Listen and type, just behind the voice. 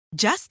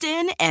Just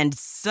in and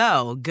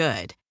so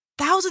good.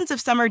 Thousands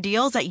of summer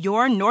deals at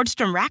your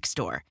Nordstrom Rack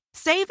store.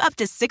 Save up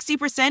to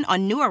 60%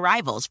 on new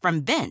arrivals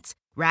from Vince,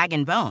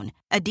 Rag & Bone,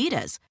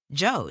 Adidas,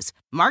 Joe's,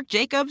 Marc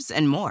Jacobs,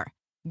 and more.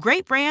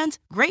 Great brands,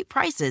 great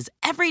prices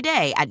every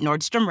day at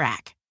Nordstrom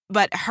Rack.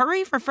 But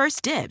hurry for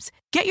first dibs.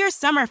 Get your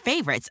summer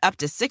favorites up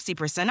to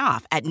 60%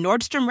 off at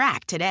Nordstrom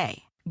Rack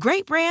today.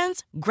 Great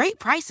brands, great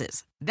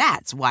prices.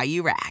 That's why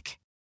you rack.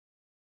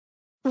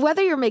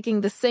 Whether you're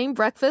making the same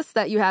breakfast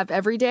that you have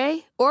every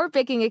day or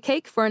baking a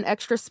cake for an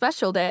extra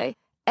special day,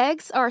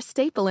 eggs are a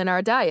staple in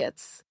our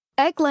diets.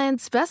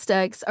 Eggland's best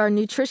eggs are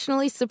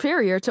nutritionally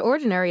superior to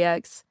ordinary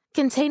eggs,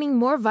 containing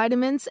more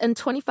vitamins and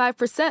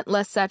 25%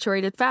 less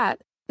saturated fat.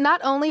 Not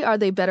only are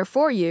they better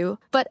for you,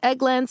 but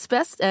Eggland's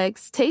best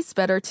eggs taste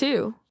better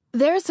too.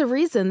 There's a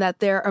reason that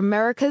they're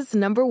America's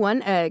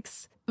 #1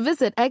 eggs.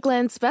 Visit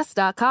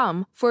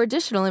egglandsbest.com for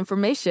additional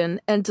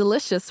information and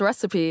delicious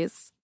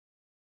recipes.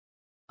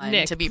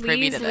 Nick, to be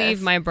privy to please this.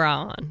 leave my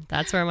bra on.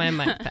 That's where my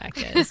mic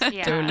pack is.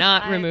 Yeah, Do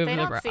not remove they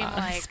the don't bra. seem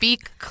like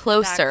Speak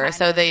closer that so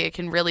kind of- they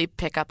can really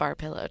pick up our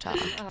pillow talk.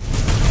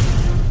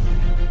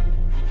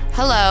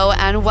 Hello,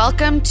 and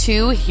welcome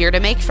to Here to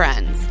Make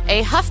Friends,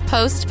 a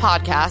HuffPost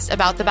podcast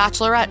about the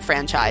Bachelorette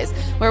franchise,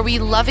 where we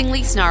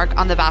lovingly snark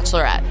on The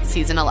Bachelorette,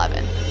 Season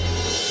 11.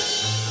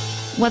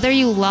 Whether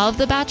you love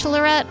The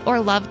Bachelorette or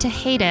love to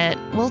hate it,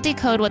 we'll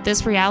decode what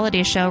this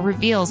reality show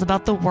reveals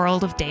about the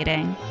world of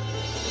dating.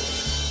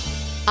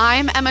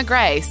 I'm Emma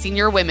Gray,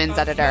 Senior Women's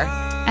Editor.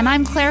 And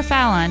I'm Claire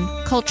Fallon,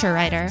 culture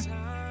writer.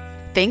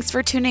 Thanks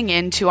for tuning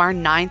in to our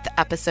 9th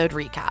episode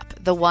recap,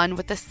 the one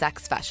with the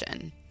sex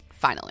fashion.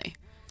 Finally.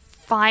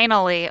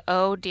 Finally,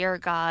 oh dear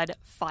God,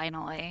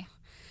 finally.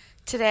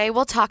 Today,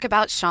 we'll talk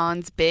about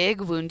Sean's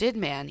big wounded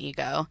man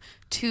ego,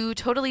 2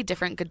 totally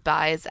different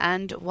goodbyes,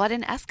 and what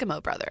an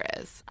Eskimo brother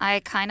is.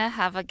 I kind of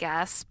have a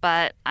guess,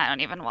 but I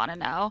don't even want to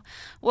know.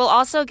 We'll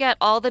also get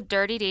all the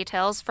dirty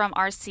details from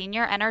our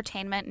senior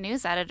entertainment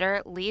news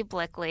editor, Lee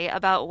Blickley,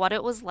 about what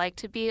it was like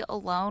to be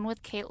alone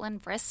with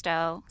Caitlin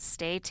Bristow.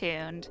 Stay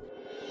tuned.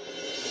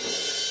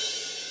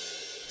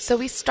 So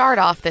we start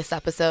off this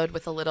episode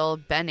with a little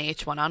Ben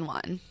H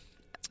one-on-one.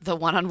 The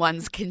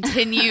one-on-ones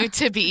continue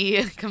to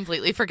be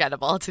completely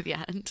forgettable to the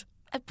end.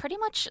 Pretty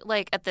much,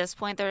 like, at this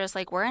point, they're just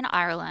like, we're in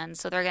Ireland,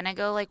 so they're going to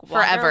go, like,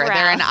 wander Forever. around.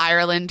 They're in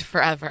Ireland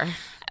forever.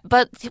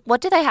 But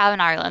what do they have in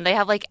Ireland? They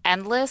have, like,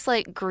 endless,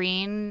 like,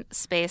 green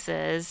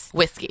spaces.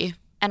 Whiskey.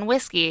 And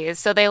whiskeys.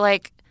 So they,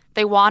 like,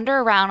 they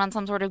wander around on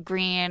some sort of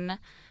green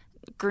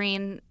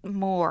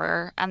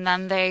moor, and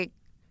then they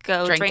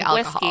go drink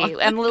alcohol. whiskey.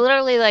 And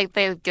literally, like,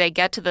 they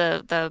get to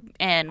the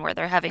inn where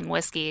they're having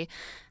whiskey.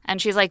 And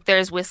she's like,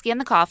 there's whiskey in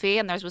the coffee,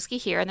 and there's whiskey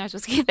here, and there's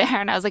whiskey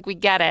there. And I was like, we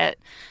get it.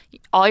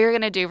 All you're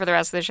going to do for the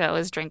rest of the show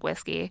is drink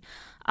whiskey.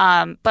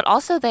 But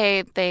also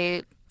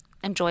they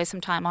enjoy some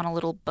time on a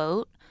little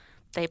boat.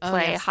 They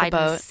play hide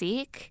and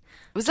seek.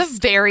 It was a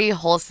very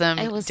wholesome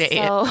date. It was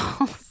so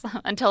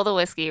wholesome. Until the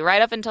whiskey.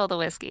 Right up until the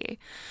whiskey.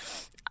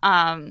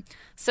 So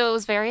it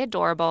was very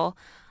adorable.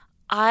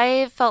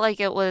 I felt like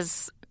it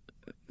was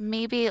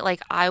maybe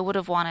like I would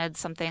have wanted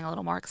something a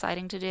little more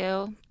exciting to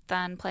do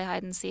than play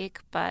hide and seek,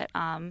 but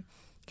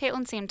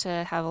Caitlin seemed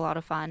to have a lot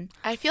of fun.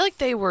 I feel like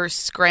they were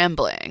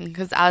scrambling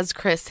because, as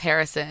Chris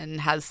Harrison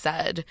has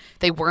said,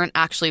 they weren't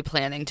actually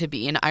planning to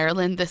be in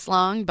Ireland this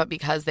long, but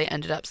because they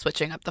ended up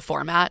switching up the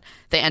format,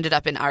 they ended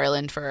up in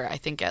Ireland for, I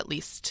think, at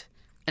least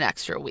an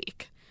extra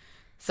week.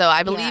 So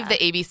I believe the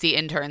ABC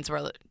interns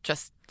were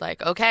just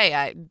like,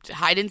 okay,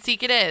 hide and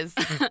seek it is.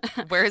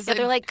 Where's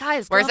they're like,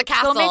 guys, where's the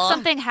castle? Go make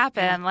something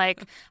happen.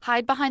 Like,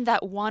 hide behind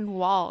that one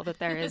wall that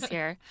there is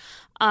here.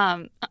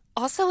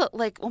 Also,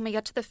 like, when we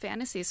get to the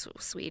fantasy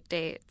suite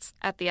dates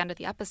at the end of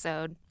the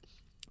episode,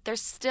 they're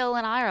still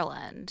in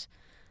Ireland.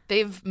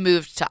 They've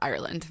moved to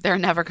Ireland. They're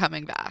never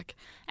coming back.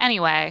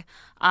 Anyway,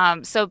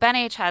 so Ben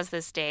H has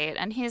this date,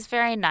 and he's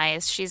very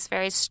nice. She's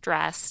very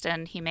stressed,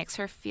 and he makes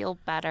her feel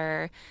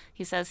better.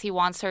 He says he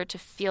wants her to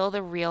feel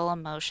the real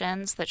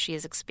emotions that she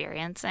is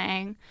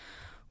experiencing,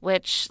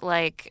 which,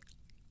 like,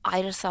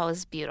 I just thought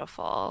was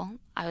beautiful.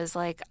 I was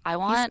like,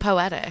 He's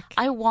poetic.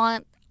 I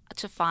want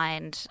to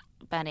find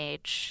Ben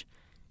H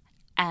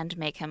and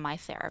make him my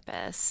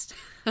therapist.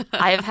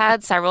 I've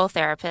had several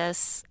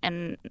therapists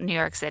in New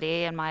York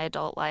City in my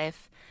adult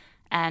life,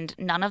 and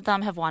none of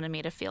them have wanted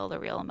me to feel the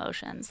real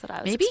emotions that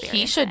I was Maybe experiencing.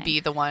 he should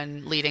be the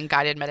one leading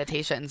guided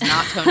meditations,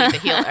 not Tony the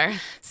Healer.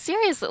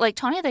 Seriously, like,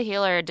 Tony the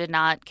Healer did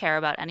not care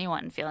about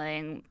anyone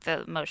feeling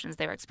the emotions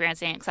they were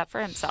experiencing except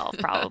for himself,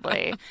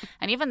 probably.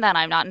 And even then,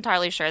 I'm not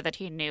entirely sure that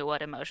he knew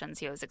what emotions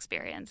he was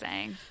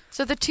experiencing.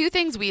 So the 2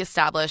 things we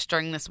established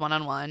during this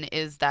one-on-one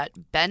is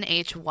that Ben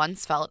H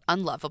once felt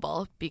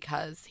unlovable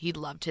because he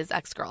loved his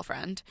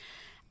ex-girlfriend,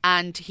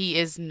 and he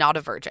is not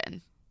a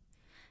virgin.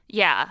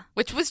 Yeah.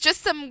 Which was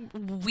just some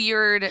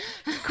weird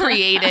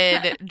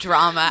created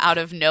drama out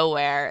of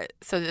nowhere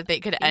so that they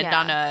could end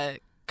on a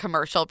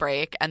commercial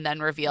break and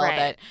then reveal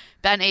that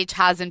Ben H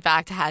has in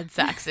fact had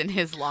sex in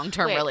his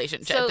long-term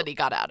relationship that he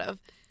got out of.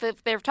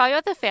 They're talking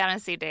about the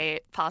fantasy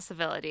date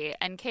possibility,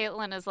 and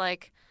Caitlin is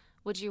like,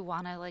 would you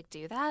want to like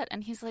do that?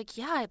 And he's like,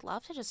 yeah, I'd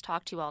love to just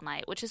talk to you all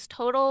night, which is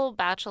total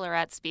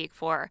bachelorette speak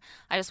for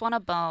I just want to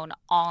bone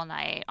all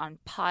night on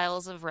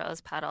piles of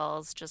rose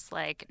petals, just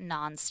like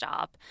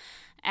nonstop.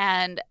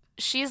 And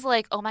she's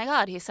like, oh my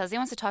God, he says he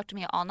wants to talk to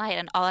me all night.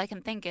 And all I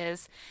can think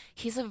is,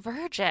 he's a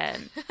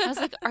virgin. I was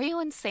like, are you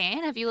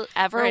insane? Have you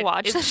ever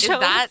watched the show Is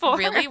that before?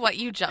 really what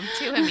you jumped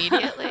to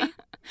immediately?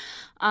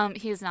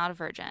 He's not a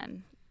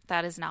virgin.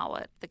 That is not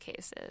what the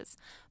case is.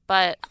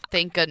 But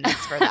Thank goodness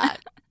for that.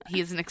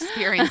 He's an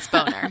experienced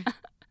boner.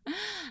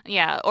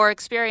 yeah, or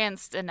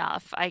experienced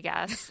enough, I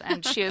guess.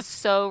 And she is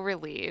so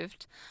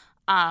relieved.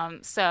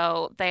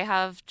 So they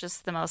have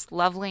just the most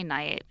lovely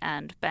night,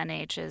 and Ben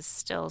H is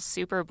still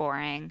super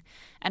boring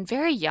and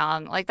very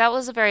young. Like, that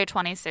was a very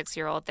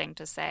 26-year-old thing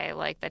to say,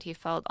 like, that he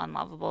felt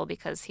unlovable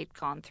because he'd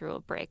gone through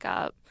a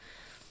breakup.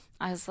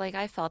 I was like,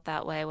 I felt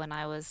that way when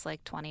I was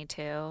like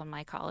 22 and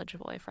my college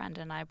boyfriend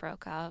and I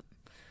broke up.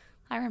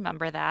 I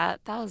remember that.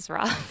 That was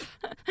rough.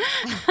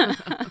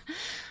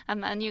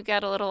 And then you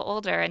get a little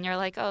older and you're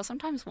like, oh,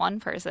 sometimes one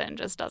person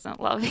just doesn't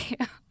love you.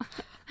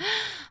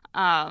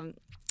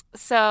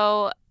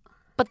 So,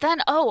 but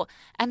then,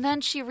 and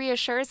then she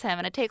reassures him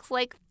and it takes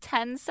like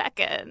 10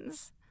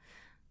 seconds.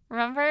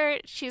 Remember?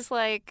 She's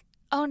like,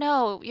 oh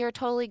no, you're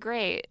totally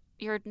great.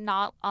 You're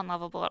not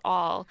unlovable at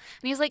all.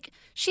 And he's like,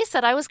 she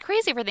said I was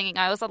crazy for thinking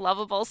I was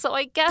unlovable, so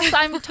I guess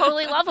I'm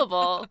totally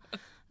lovable.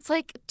 It's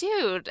like,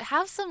 dude,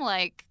 have some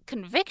like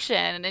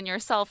conviction in your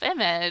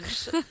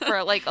self-image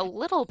for like a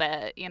little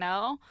bit, you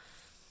know?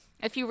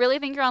 If you really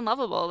think you're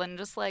unlovable, then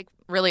just like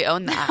Really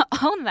own that.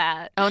 own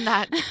that. Own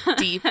that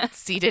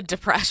deep-seated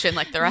depression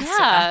like the rest of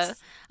Yeah. us.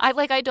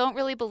 I don't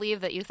really believe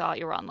that you thought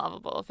you were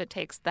unlovable if it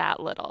takes that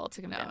little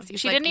to convince you.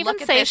 He's She like, didn't even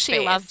 "Look at say this she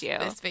face. loved you.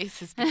 This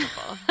face is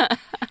beautiful.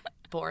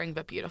 Boring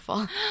but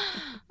beautiful.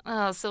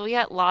 Oh, so we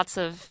get lots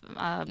of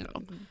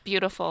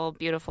beautiful,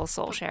 beautiful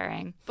soul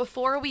sharing.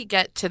 Before we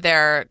get to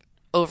their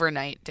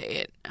overnight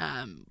date,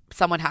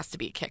 someone has to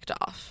be kicked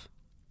off,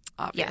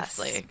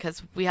 obviously, Yes.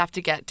 because we have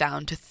to get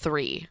down to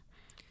 3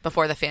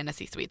 before the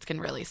fantasy suites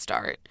can really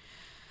start.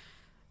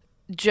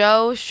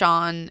 Joe,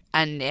 Sean,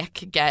 and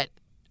Nick get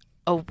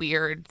a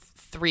weird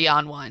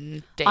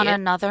 3-on-1 date. On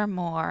another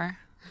more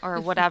or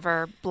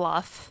whatever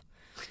bluff.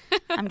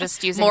 I'm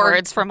just using More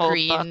words from old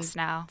green books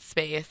now.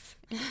 space.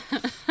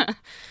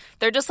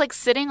 They're just like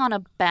sitting on a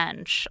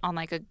bench on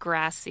like a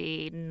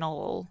grassy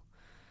knoll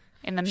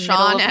in the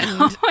Sean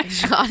middle of nowhere.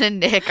 Sean and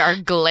Nick are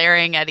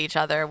glaring at each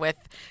other with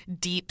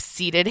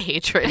deep-seated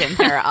hatred in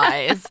their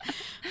eyes.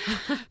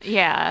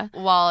 Yeah.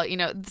 While,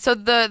 so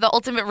the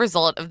ultimate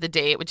result of the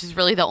date, which is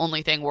really the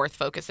only thing worth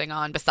focusing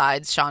on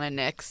besides Sean and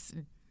Nick's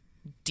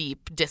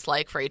deep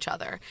dislike for each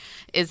other,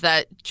 is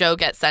that Joe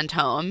gets sent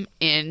home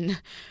in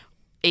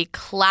a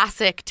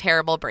classic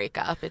terrible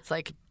breakup. It's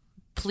like,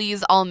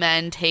 please, all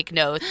men, take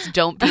notes.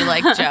 Don't be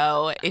like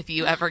Joe if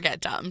you ever get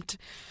dumped.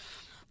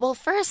 Well,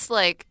 first,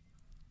 like,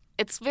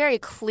 it's very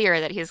clear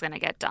that he's going to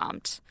get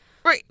dumped.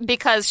 Right.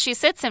 Because she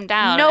sits him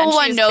down. No and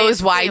one she's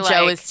knows why basically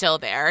Joe like- is still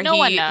there. No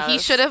one He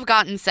knows. should have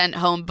gotten sent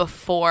home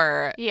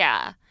before.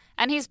 Yeah.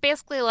 And he's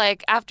basically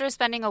like, after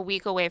spending a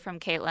week away from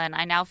Caitlyn,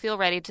 I now feel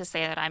ready to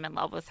say that I'm in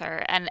love with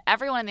her. And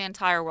everyone in the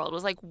entire world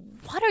was like,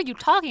 what are you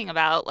talking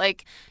about?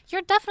 Like,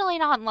 you're definitely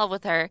not in love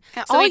with her.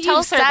 So All he you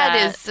tells her said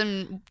that. is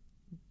some,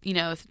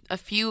 a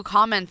few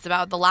comments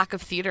about the lack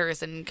of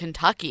theaters in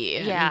Kentucky.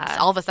 And Yeah.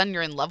 all of a sudden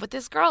you're in love with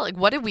this girl? Like,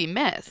 what did we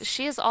miss?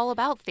 She is all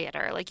about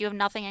theater. Like, you have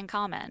nothing in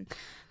common.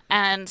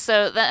 And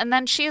so, and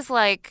then she's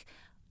like,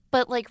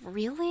 but like,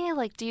 really?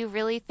 Like, do you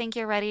really think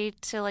you're ready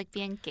to like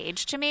be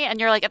engaged to me? And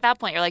you're like, at that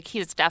point, you're like,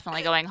 he's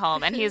definitely going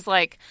home. And he's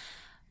like,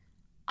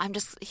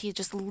 he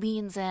just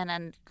leans in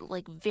and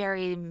like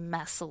very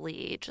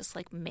messily just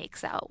like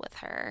makes out with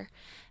her.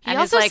 He And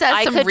also is like, says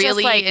I some could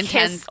really just, like, intense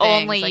kiss things,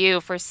 only like-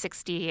 you for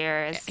 60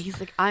 years. He's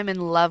like, I'm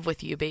in love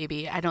with you,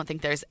 baby. I don't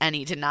think there's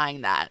any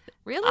denying that.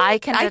 Really? I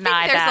can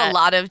deny think there's that. a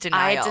lot of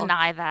denial. I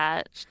deny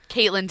that.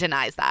 Caitlyn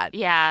denies that.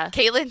 Yeah.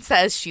 Caitlyn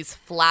says she's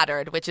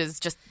flattered, which is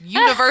just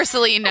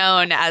universally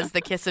known as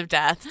the kiss of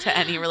death to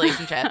any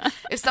relationship.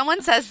 If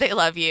someone says they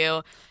love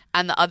you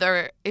and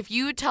if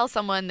you tell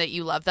someone that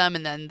you love them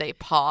and then they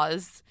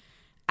pause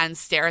and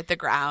stare at the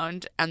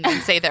ground and then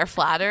say they're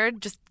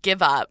flattered, just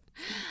give up,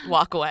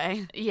 walk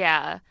away.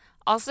 Yeah.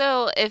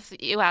 Also, if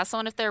you ask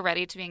someone if they're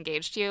ready to be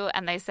engaged to you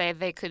and they say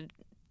they could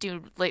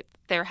do, like,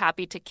 they're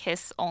happy to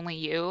kiss only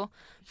you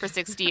for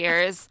 60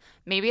 years,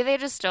 maybe they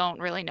just don't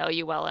really know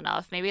you well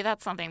enough. Maybe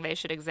that's something they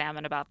should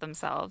examine about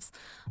themselves.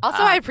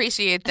 Also, I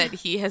appreciate that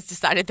he has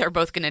decided they're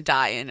both going to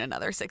die in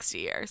another 60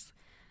 years.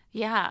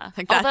 Yeah.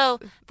 Like, that's-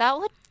 Although that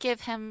would give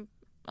him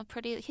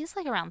he's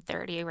like around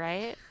 30,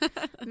 right?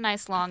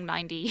 Nice long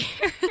 90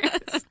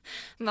 years.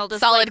 And they'll just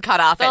Solid like,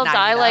 cutoff at they'll 90,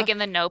 die though. like in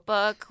the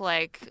Notebook,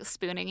 like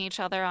spooning each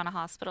other on a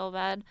hospital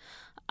bed.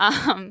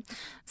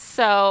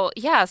 So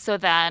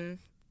then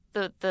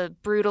the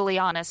brutally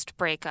honest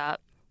breakup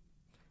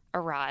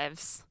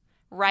arrives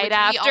right Which we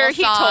after all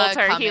he saw told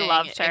her he coming,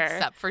 loved her.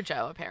 except for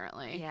Joe,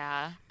 apparently.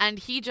 Yeah. And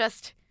he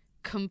just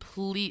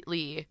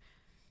completely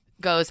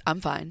goes, I'm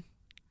fine.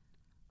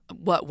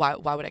 Why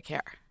would I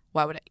care?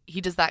 Why would I?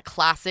 He does that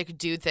classic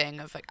dude thing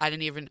of like, I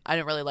didn't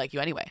really like you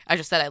anyway. I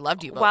just said I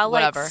loved you, but while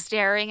whatever. like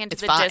staring into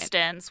It's the fine.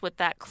 distance with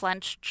that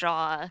clenched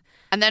jaw.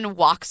 And then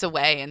walks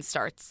away and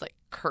starts like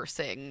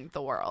cursing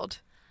the world.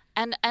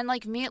 And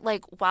like me,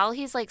 like while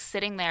he's like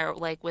sitting there,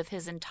 like with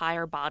his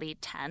entire body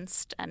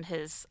tensed and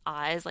his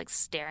eyes like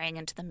staring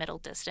into the middle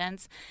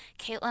distance,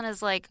 Caitlyn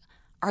is like,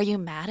 "Are you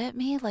mad at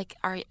me? Like,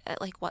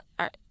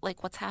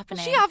 what's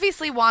happening?" She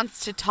obviously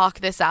wants to talk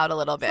this out a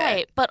little bit.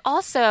 Right, but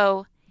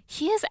also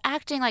he is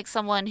acting like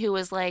someone who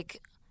is like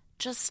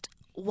just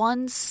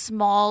one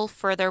small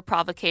further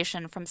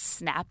provocation from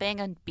snapping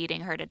and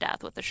beating her to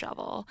death with a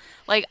shovel.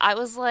 Like I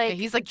was like,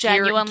 He's like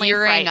genuinely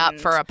gearing up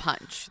frightened. for a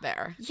punch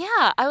there.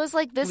 Yeah, I was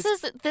like, this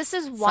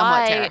is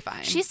why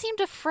terrifying. she seemed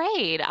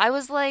afraid. I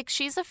was like,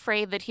 she's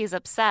afraid that he's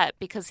upset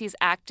because he's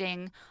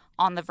acting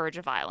on the verge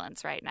of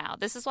violence right now.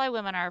 This is why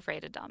women are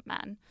afraid to dump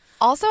men.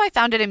 Also, I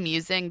found it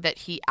amusing that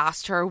he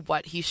asked her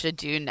what he should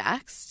do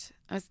next.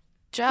 I was,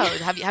 Joe,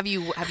 have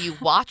you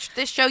watched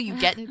this show? You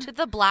get into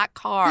the black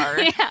car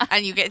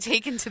and you get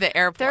taken to the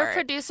airport. There are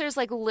producers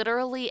like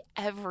literally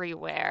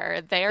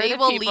everywhere. They They the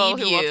will people lead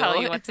who will tell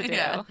you. you what to do.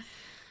 Yeah.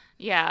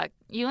 Yeah,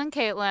 you and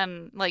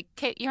Caitlyn, like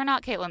you're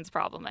not Caitlyn's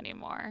problem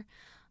anymore.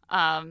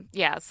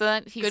 Yeah, so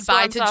then he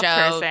Goodbye storms to off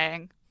Joe.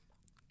 cursing.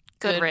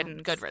 Good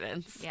riddance. Good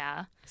riddance.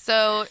 Yeah.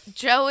 So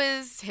Joe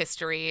is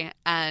history,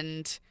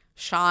 and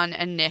Sean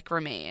and Nick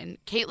remain.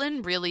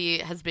 Caitlyn really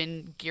has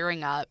been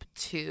gearing up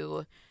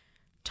to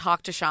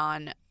talk to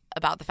Sean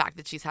about the fact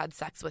that she's had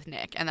sex with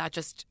Nick, and that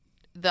just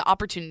the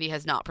opportunity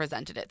has not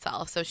presented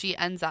itself. So she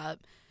ends up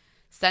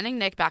sending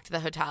Nick back to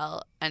the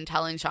hotel and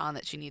telling Sean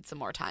that she needs some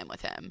more time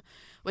with him,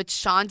 which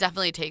Sean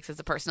definitely takes as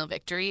a personal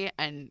victory,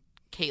 and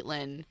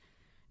Caitlyn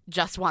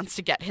just wants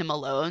to get him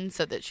alone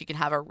so that she can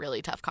have a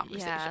really tough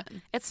conversation. Yeah.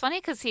 It's funny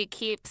because he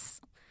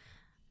keeps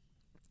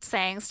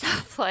saying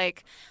stuff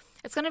like,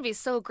 it's going to be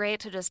so great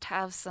to just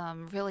have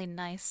some really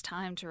nice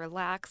time to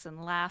relax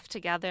and laugh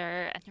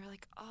together. And you're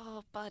like,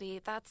 oh, buddy,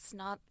 that's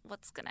not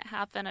what's going to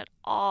happen at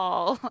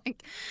all.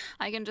 Like,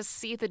 I can just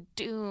see the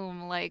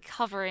doom, like,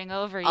 hovering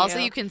over you. Also,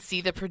 you can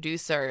see the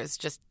producers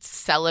just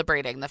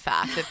celebrating the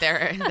fact that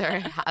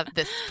they have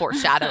this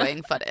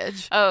foreshadowing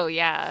footage. Oh,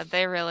 yeah.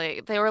 They were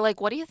like,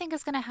 what do you think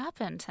is going to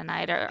happen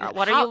tonight? Or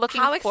what are you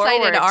looking How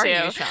forward excited are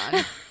to? you,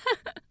 Sean?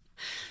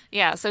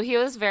 Yeah, so he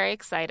was very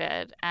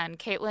excited, and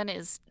Caitlyn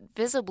is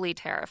visibly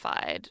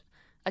terrified.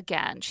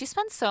 Again, she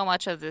spends so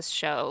much of this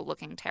show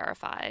looking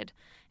terrified.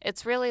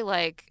 It's really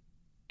like,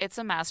 it's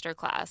a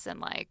masterclass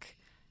in like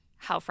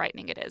how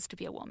frightening it is to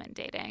be a woman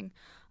dating.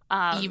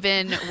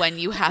 Even when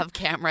you have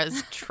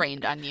cameras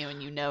trained on you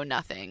and you know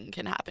nothing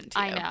can happen to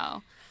you. I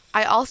know.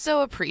 I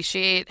also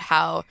appreciate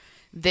how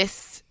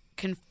this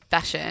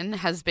confession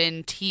has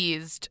been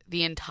teased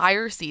the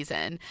entire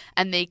season,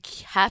 and they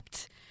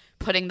kept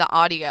putting the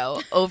audio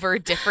over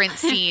different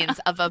scenes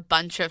of a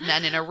bunch of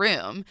men in a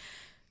room.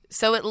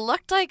 So it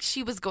looked like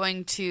she was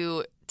going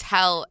to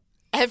tell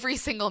every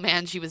single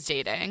man she was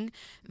dating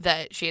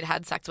that she had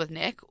had sex with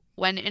Nick,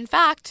 when in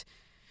fact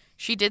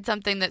she did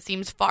something that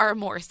seems far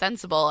more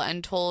sensible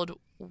and told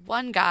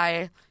one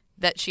guy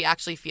that she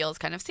actually feels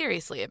kind of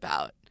seriously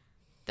about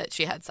that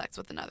she had sex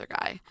with another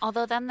guy.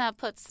 Although then that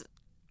puts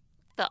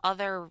the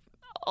other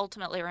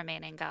ultimately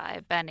remaining guy,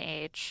 Ben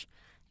H.,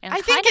 in I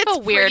kind think of it's a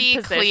weird pretty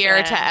position.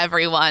 clear to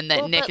everyone that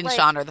Well, Nick but, and like,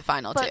 Sean are the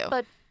final two.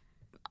 But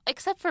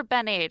except for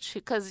Ben H.,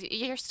 because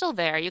you're still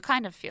there, you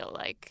kind of feel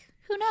like,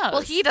 who knows?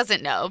 Well, he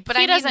doesn't know, but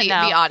He I mean doesn't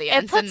know. the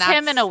audience. It puts and that's,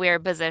 him in a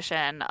weird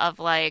position of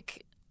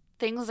like,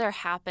 things are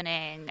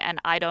happening and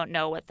I don't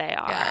know what they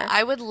are. Yeah,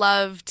 I would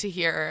love to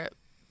hear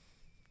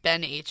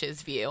Ben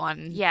H's view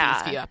on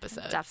these few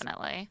episodes.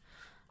 Definitely.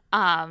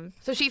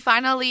 So she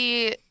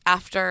finally,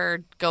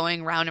 after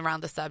going round and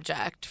round the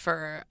subject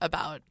for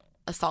about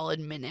a solid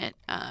minute,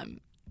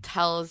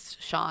 tells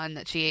Sean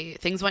that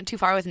things went too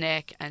far with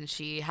Nick and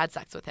she had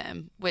sex with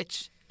him,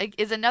 which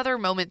is another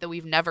moment that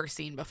we've never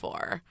seen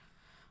before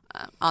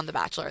on The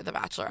Bachelor or The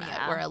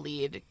Bachelorette, where a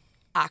lead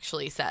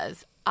actually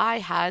says, I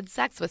had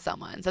sex with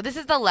someone. So this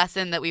is the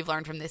lesson that we've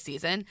learned from this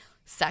season.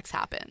 Sex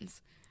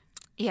happens.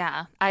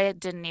 Yeah, I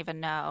didn't even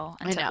know.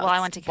 I know, Well, I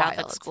it's went to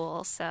Catholic wild.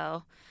 school,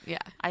 so Yeah.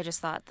 I just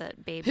thought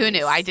that babies Who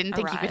knew? I didn't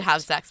think you could arrived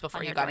have sex before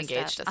on you your got doorstep.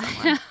 engaged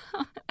to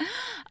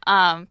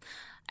someone.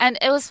 And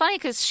it was funny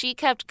because she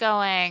kept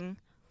going,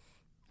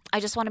 I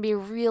just want to be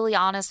really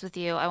honest with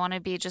you. I want to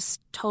be just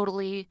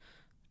totally,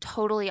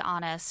 totally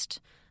honest.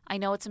 I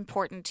know it's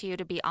important to you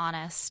to be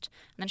honest.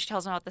 And then she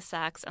tells him about the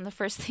sex. And the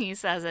first thing he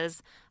says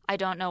is, I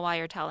don't know why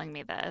you're telling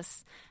me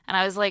this. And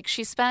I was like,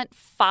 she spent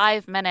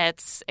 5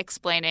 minutes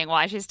explaining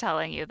why she's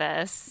telling you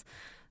this.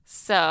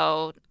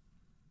 So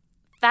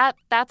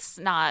that's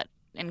not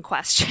in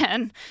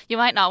question. You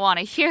might not want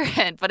to hear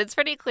it, but it's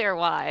pretty clear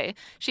why.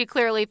 She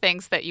clearly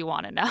thinks that you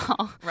want to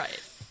know. Right.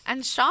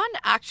 And Sean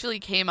actually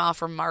came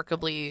off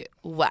remarkably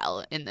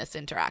well in this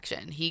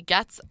interaction. He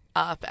gets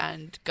up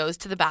and goes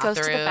to the bathroom,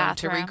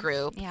 to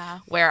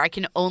regroup, where I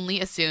can only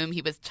assume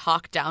he was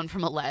talked down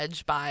from a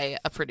ledge by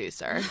a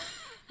producer.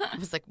 I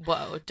was like,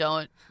 whoa,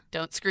 don't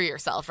don't screw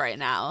yourself right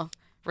now.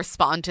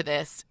 Respond to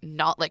this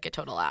not like a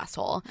total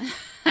asshole.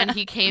 And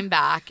he came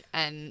back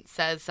and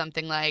says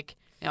something like,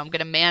 I'm going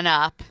to man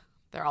up.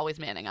 They're always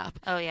manning up.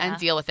 Oh, yeah. And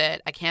deal with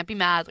it. I can't be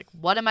mad. Like,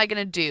 what am I going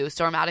to do?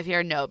 Storm out of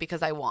here? No,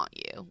 because I want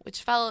you.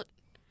 Which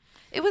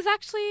it was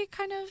actually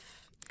kind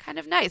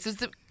of nice. It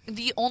was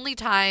the only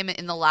time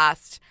in the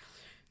last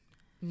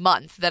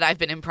month that I've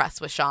been impressed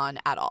with Sean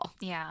at all.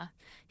 Yeah.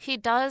 He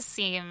does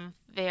seem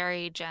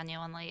very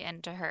genuinely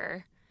into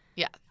her.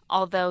 Yeah.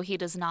 Although he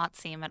does not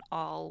seem at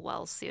all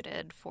well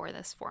suited for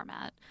this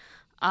format.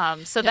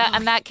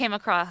 That came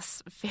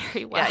across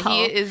very well. Yeah,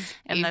 he is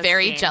a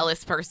very scene.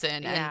 jealous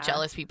person, and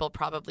jealous people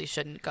probably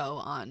shouldn't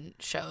go on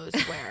shows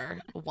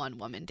where one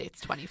woman dates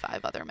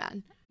 25 other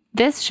men.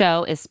 This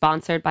show is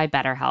sponsored by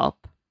BetterHelp.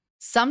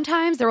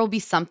 Sometimes there will be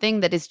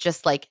something that is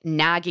just like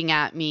nagging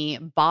at me,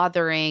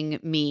 bothering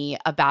me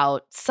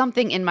about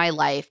something in my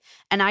life,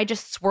 and I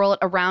just swirl it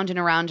around and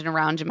around and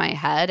around in my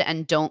head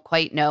and don't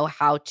quite know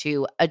how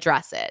to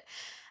address it.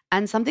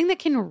 And something that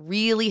can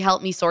really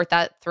help me sort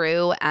that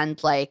through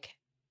and like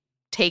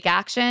take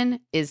action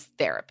is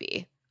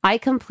therapy. I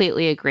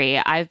completely agree.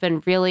 I've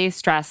been really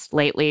stressed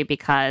lately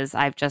because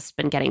I've just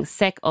been getting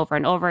sick over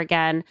and over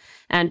again.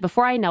 And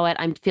before I know it,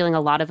 I'm feeling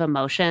a lot of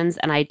emotions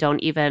and I don't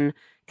even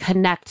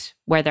connect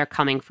where they're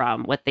coming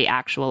from with the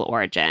actual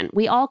origin.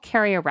 We all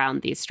carry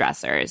around these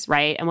stressors,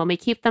 right? And when we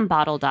keep them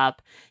bottled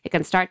up, it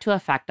can start to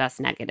affect us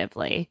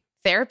negatively.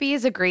 Therapy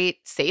is a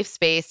great safe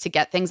space to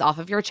get things off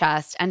of your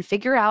chest and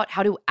figure out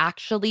how to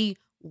actually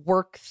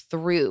work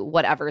through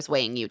whatever's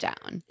weighing you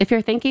down. If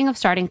you're thinking of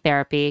starting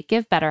therapy,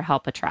 give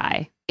BetterHelp a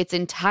try. It's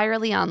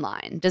entirely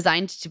online,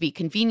 designed to be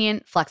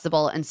convenient,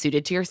 flexible, and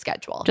suited to your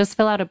schedule. Just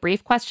fill out a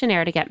brief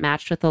questionnaire to get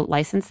matched with a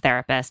licensed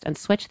therapist and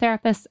switch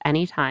therapists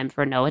anytime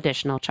for no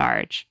additional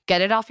charge.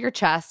 Get it off your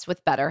chest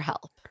with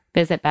BetterHelp.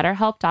 Visit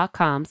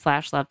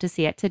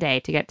BetterHelp.com/LoveToSeeIt today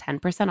to get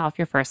 10% off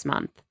your first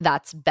month.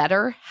 That's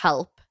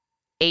BetterHelp,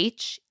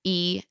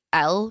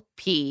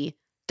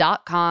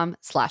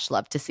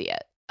 HELP.com/LoveToSeeIt.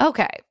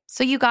 Okay,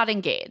 so you got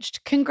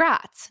engaged.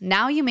 Congrats.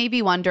 Now you may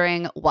be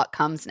wondering what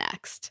comes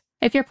next.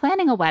 If you're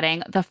planning a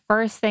wedding, the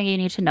first thing you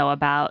need to know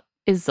about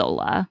is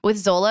Zola. With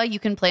Zola, you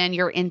can plan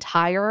your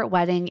entire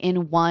wedding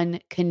in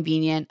one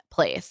convenient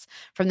place.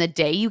 From the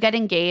day you get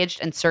engaged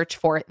and search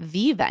for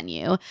the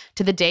venue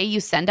to the day you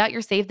send out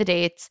your save the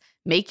dates,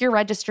 make your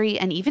registry,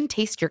 and even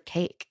taste your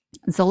cake.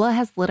 Zola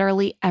has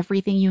literally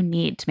everything you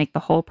need to make the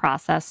whole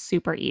process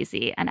super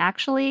easy and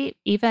actually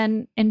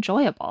even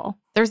enjoyable.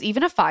 There's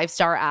even a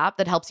 5-star app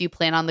that helps you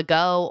plan on the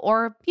go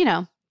or,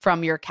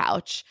 from your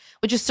couch,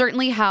 which is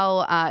certainly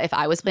how, if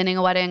I was planning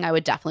a wedding, I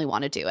would definitely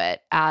want to do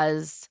it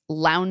as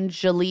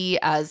loungily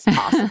as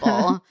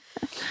possible.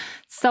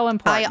 So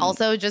important. I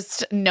also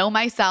just know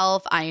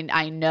myself.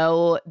 I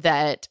know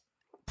that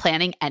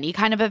planning any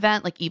kind of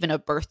event, like even a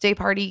birthday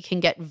party, can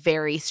get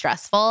very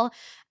stressful.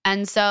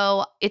 And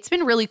so it's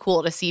been really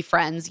cool to see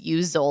friends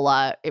use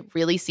Zola. It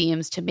really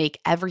seems to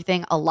make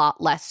everything a lot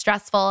less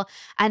stressful.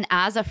 And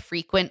as a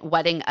frequent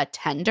wedding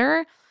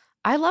attender,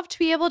 I love to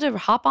be able to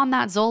hop on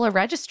that Zola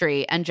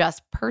registry and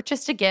just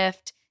purchase a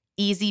gift.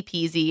 Easy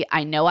peasy.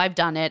 I know I've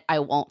done it. I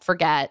won't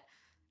forget.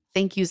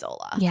 Thank you,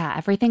 Zola. Yeah,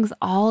 everything's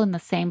all in the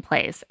same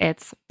place.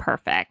 It's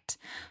perfect.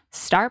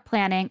 Start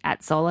planning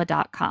at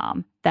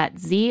Zola.com.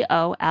 That's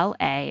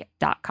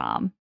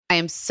ZOLA.com. I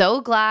am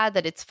so glad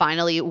that it's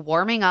finally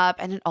warming up,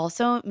 and it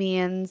also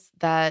means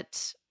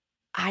that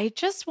I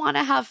just want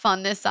to have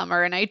fun this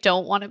summer and I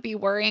don't want to be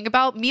worrying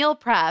about meal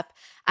prep.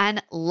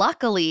 And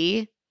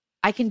luckily,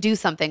 I can do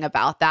something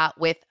about that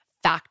with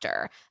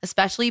Factor,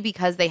 especially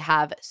because they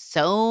have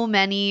so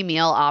many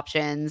meal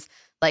options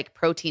like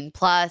Protein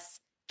Plus,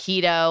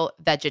 keto,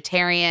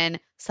 vegetarian,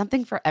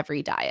 something for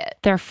every diet.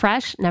 Their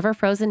fresh, never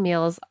frozen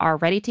meals are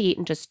ready to eat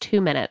in just 2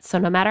 minutes. So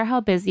no matter how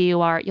busy you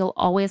are, you'll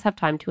always have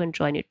time to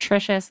enjoy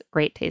nutritious,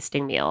 great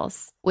tasting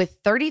meals. With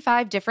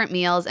 35 different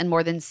meals and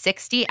more than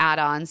 60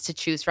 add-ons to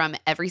choose from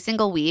every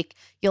single week,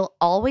 you'll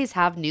always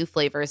have new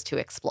flavors to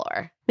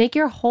explore. Make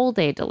your whole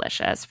day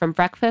delicious. From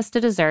breakfast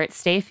to dessert,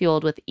 stay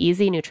fueled with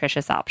easy,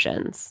 nutritious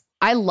options.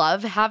 I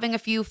love having a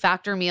few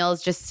Factor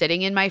meals just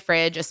sitting in my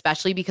fridge,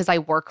 especially because I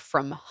work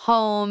from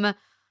home.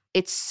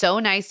 It's so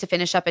nice to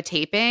finish up a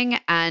taping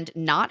and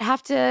not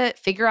have to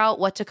figure out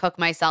what to cook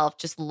myself.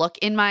 Just look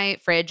in my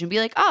fridge and be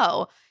like,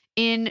 oh,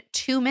 in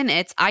 2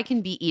 minutes, I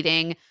can be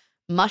eating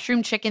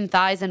mushroom chicken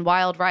thighs and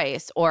wild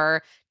rice,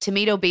 or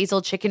tomato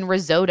basil chicken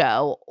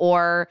risotto,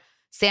 or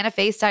Santa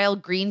Fe style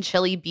green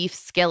chili beef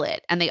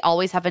skillet. And they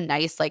always have a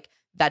nice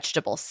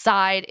vegetable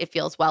side. It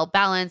feels well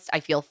balanced. I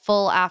feel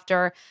full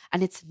after,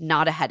 and it's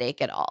not a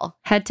headache at all.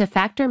 Head to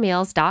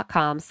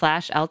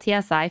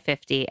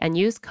factormeals.com/LTSI50 and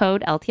use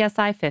code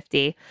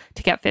LTSI50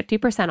 to get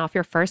 50% off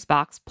your first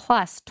box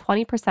plus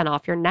 20%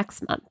 off your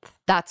next month.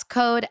 That's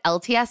code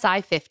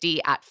LTSI50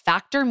 at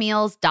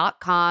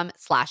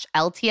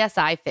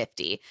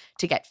factormeals.com/LTSI50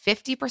 to get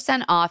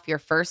 50% off your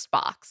first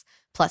box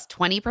plus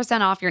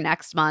 20% off your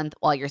next month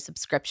while your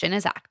subscription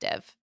is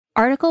active.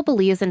 Article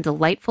believes in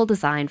delightful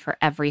design for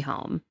every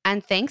home.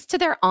 And thanks to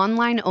their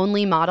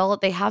online-only model,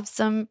 they have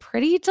some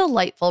pretty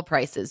delightful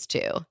prices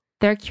too.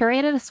 Their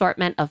curated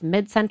assortment of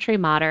mid-century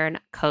modern,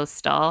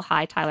 coastal,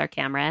 hi Tyler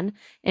Cameron,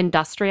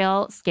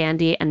 industrial,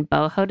 Scandi, and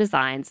boho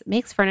designs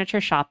makes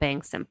furniture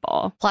shopping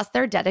simple. Plus,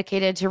 they're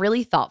dedicated to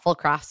really thoughtful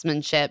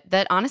craftsmanship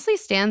that honestly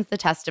stands the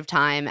test of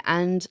time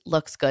and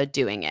looks good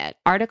doing it.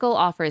 Article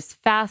offers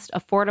fast,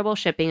 affordable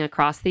shipping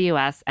across the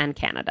US and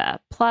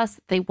Canada. Plus,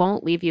 they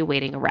won't leave you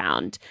waiting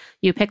around.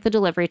 You pick the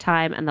delivery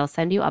time and they'll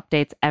send you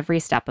updates every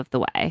step of the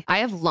way. I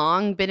have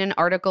long been an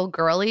Article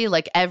girly.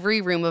 Like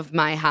every room of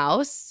my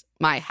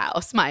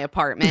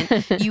apartment,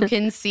 you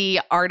can see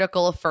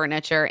Article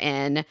furniture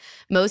in.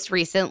 Most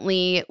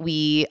recently,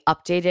 we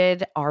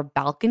updated our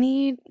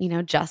balcony,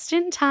 just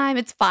in time.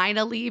 It's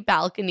finally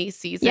balcony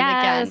season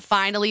again,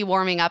 finally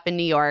warming up in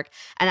New York.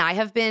 And I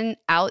have been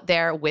out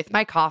there with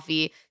my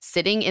coffee,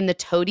 sitting in the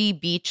Toady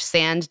Beach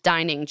Sand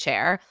dining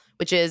chair,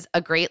 which is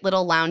a great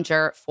little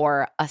lounger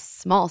for a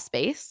small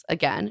space.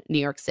 Again, New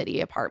York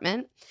City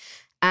apartment.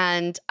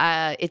 And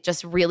it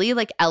just really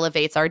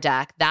elevates our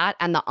deck. That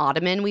and the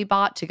ottoman we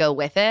bought to go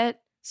with it.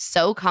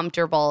 So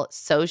comfortable,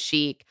 so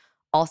chic.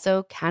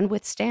 Also can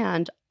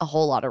withstand a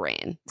whole lot of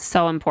rain.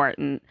 So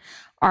important.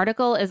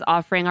 Article is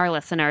offering our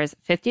listeners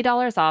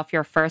 $50 off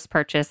your first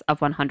purchase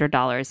of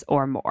 $100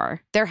 or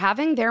more. They're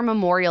having their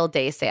Memorial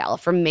Day sale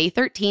from May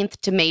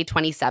 13th to May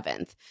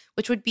 27th,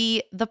 which would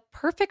be the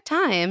perfect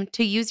time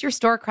to use your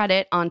store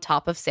credit on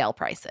top of sale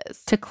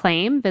prices. To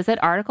claim, visit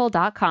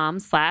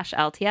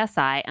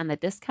article.com/LTSI and the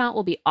discount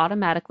will be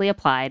automatically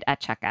applied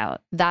at checkout.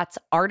 That's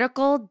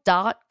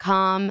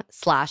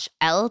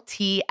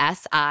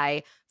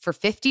article.com/LTSI for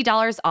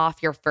 $50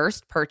 off your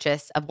first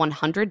purchase of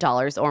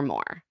 $100 or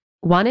more.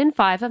 1 in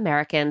 5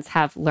 Americans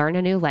have learn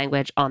a new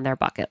language on their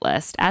bucket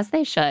list, as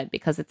they should,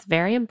 because it's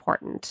very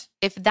important.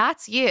 If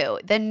that's you,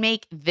 then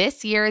make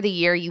this year the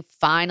year you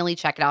finally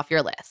check it off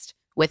your list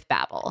with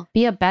Babbel.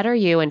 Be a better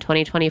you in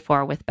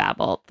 2024 with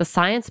Babbel, the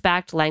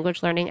science-backed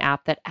language learning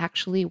app that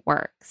actually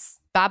works.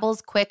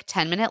 Babbel's quick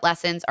 10-minute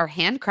lessons are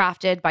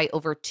handcrafted by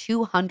over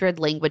 200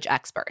 language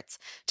experts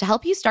to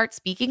help you start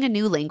speaking a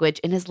new language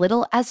in as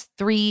little as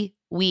 3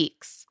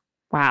 weeks.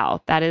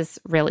 Wow, that is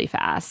really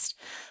fast.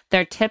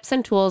 Their tips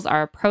and tools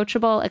are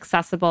approachable,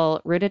 accessible,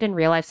 rooted in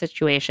real-life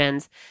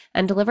situations,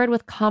 and delivered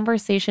with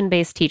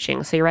conversation-based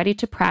teaching, so you're ready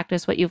to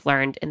practice what you've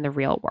learned in the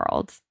real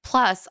world.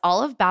 Plus,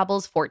 all of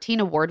Babbel's 14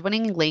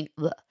 award-winning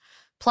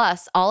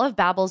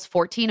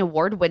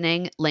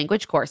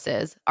language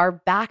courses are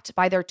backed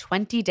by their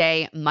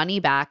 20-day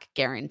money-back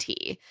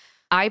guarantee.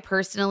 I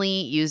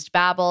personally used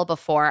Babbel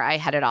before I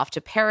headed off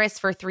to Paris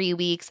for 3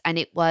 weeks, and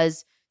it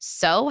was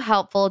so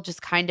helpful,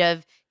 just kind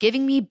of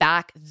giving me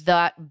back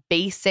the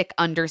basic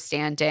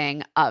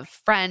understanding of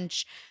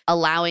French,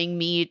 allowing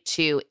me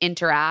to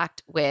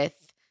interact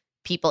with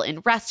people in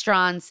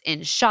restaurants,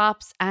 in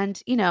shops,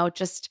 and,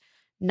 just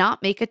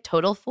not make a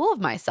total fool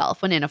of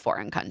myself when in a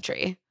foreign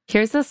country.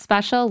 Here's a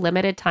special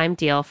limited time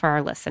deal for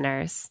our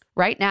listeners.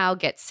 Right now,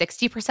 get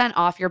 60%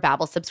 off your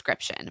Babbel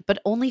subscription, but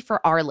only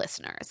for our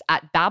listeners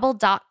at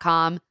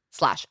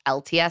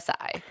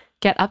babbel.com/LTSI.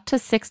 Get up to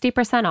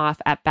 60%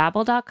 off at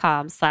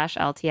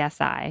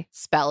babbel.com/LTSI.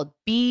 Spelled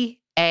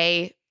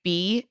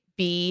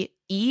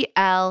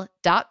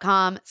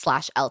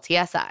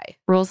BABBEL.com/LTSI.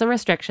 Rules and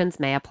restrictions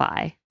may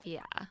apply.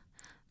 Yeah.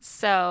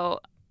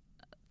 So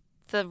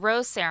the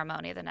rose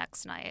ceremony the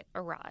next night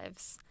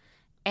arrives.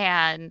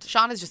 And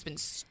Sean has just been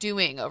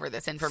stewing over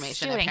this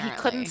information, apparently. He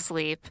couldn't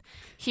sleep.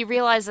 He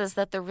realizes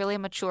that the really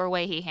mature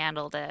way he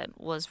handled it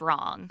was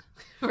wrong.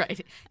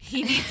 Right.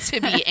 He needs to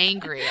be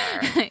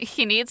angrier.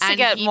 He needs to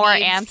get more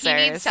answers.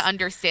 He needs to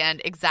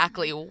understand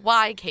exactly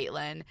why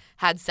Caitlyn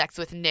had sex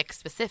with Nick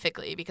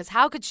specifically, because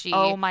how could she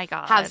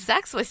have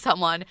sex with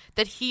someone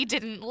that he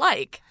didn't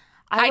like?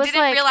 He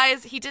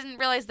didn't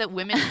realize that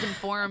women can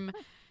form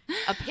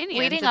opinions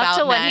leading about up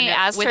to when men he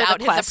asked her without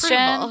the his question.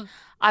 approval.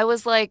 I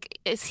was like,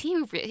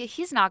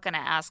 he's not going to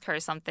ask her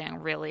something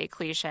really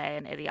cliche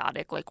and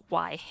idiotic like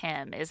why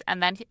him is,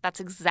 and then that's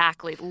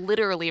exactly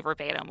literally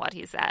verbatim what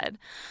he said.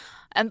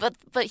 And but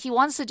he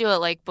wants to do it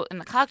like in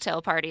the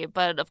cocktail party,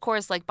 but of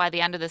course like by the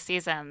end of the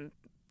season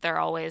they're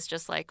always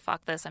just like,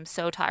 fuck this, I'm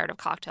so tired of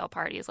cocktail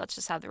parties, let's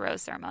just have the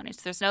rose ceremony. So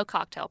there's no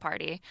cocktail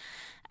party.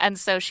 And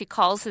so she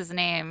calls his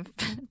name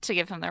to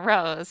give him the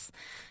rose,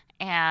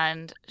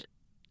 and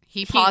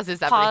he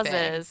pauses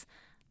everything.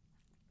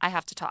 I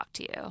have to talk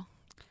to you.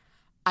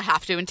 I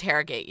have to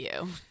interrogate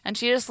you. And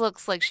she just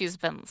looks like she's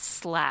been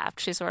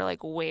slapped. She sort of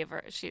like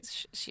wavers.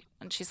 She's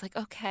like,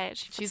 okay.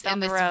 She's in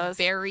the this rose.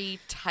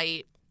 very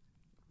tight,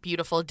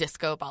 beautiful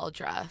disco ball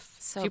dress.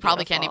 So she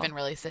probably can't even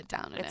really sit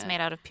down in it. It's made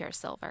out of pure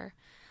silver.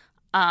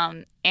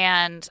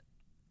 And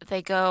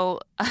they go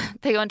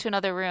into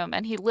another room,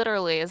 and he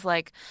literally is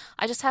like,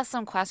 I just have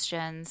some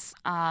questions.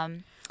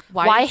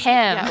 Why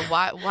him? Yeah,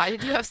 why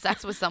did you have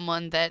sex with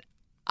someone that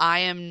I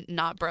am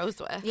not bros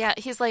with? Yeah,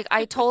 he's like,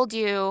 I told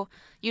you.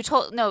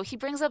 No, he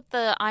brings up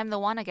the I'm the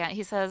one again.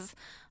 He says,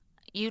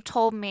 you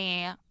told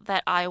me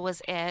that I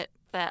was it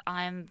that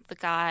I'm the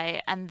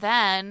guy. And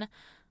then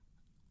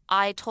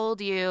I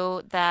told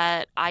you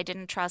that I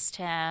didn't trust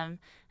him and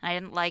I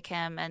didn't like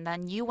him. And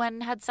then you went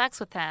and had sex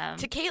with him.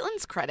 To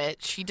Caitlin's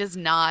credit, she does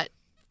not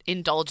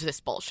indulge this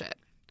bullshit.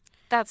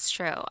 That's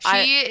true.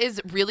 She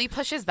really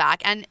pushes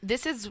back. And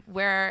this is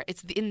where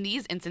it's in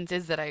these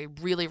instances that I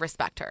really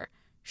respect her.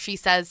 She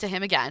says to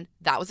him again,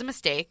 that was a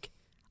mistake.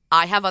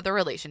 I have other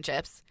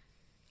relationships.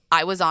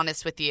 I was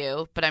honest with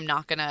you, but I'm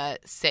not going to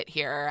sit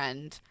here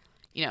and,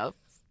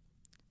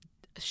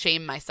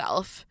 shame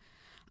myself.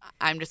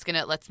 I'm just going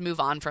to, let's move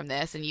on from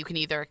this. And you can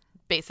either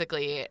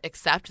basically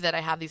accept that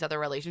I have these other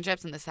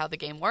relationships and this is how the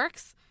game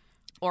works,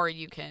 or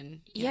you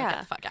can get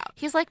the fuck out.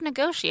 He's like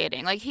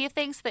negotiating. Like he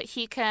thinks that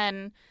he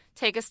can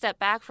take a step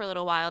back for a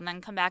little while and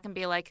then come back and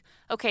be like,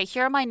 okay,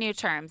 here are my new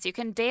terms. You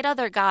can date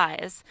other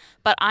guys,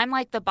 but I'm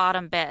like the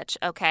bottom bitch,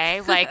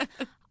 okay? Like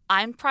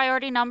I'm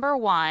priority number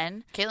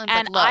one. Caitlin's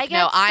and like,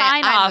 look, I get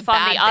sign I'm off the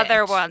on the bad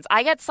other bitch. ones.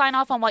 I get sign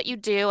off on what you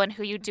do and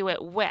who you do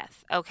it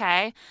with,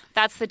 okay?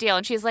 That's the deal.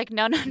 And she's like,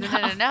 no.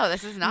 No.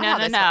 This is not how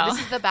this works.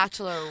 This is the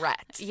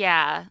Bachelorette.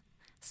 Yeah.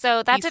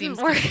 So that He didn't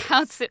seems work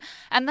confused. out.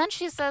 And then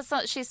she says,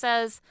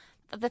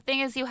 the thing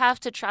is you have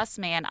to trust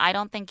me, and I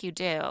don't think you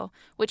do,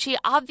 which he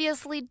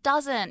obviously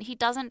doesn't. He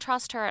doesn't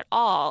trust her at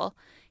all.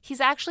 He's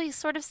actually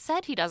sort of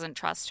said he doesn't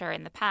trust her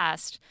in the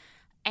past.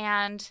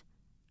 And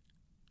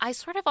I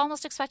sort of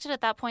almost expected at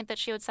that point that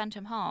she would send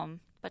him home,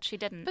 but she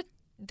didn't. But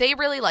they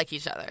really like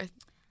each other.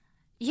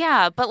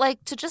 Yeah, but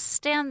like to just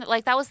stand,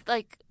 like that was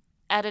like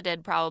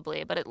edited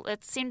probably, but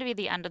it seemed to be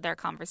the end of their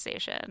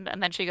conversation.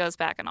 And then she goes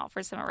back and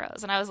offers him a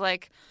rose. And I was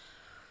like,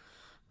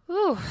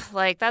 ooh,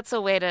 like that's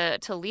a way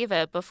to leave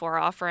it before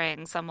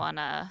offering someone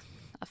a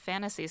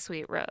fantasy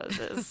suite rose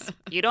is,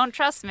 you don't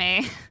trust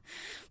me.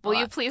 Will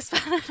you please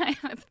spend the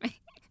night with me?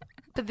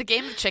 But the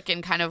game of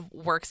chicken kind of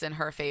works in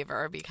her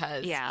favor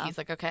because Yeah. he's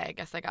like, okay, I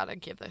guess I got to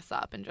give this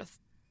up and just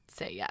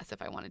say yes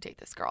if I want to date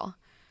this girl.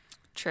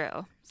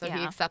 True. So he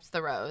Yeah. accepts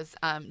the rose.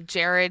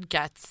 Jared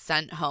gets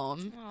sent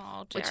home,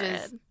 Oh, which Jared.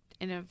 is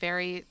in a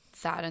very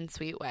sad and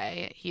sweet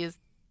way. He is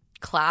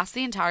class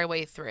the entire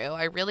way through.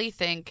 I really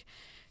think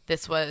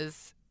this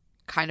was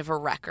kind of a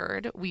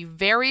record. We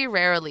very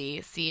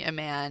rarely see a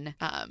man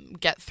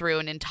get through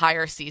an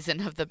entire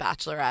season of The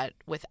Bachelorette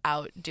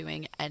without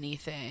doing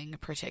anything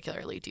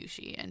particularly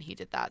douchey, and he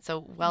did that. So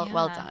well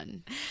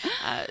done.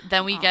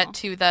 Then we get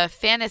to the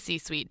fantasy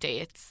suite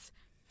dates,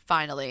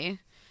 finally.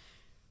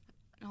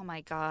 Oh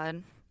my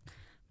God.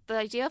 The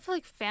idea of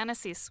like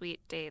fantasy suite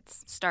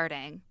dates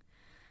starting,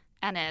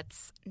 and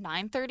it's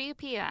 9:30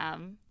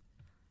 p.m.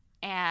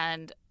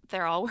 and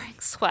they're all wearing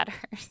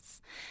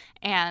sweaters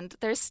and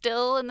they're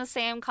still in the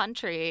same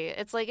country.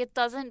 It's like it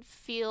doesn't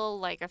feel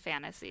like a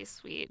fantasy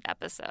suite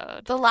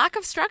episode. The lack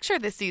of structure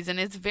this season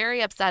is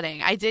very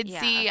upsetting. I did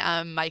Yeah.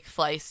 see Mike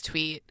Fleiss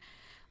tweet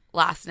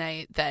last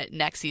night that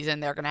next season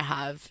they're going to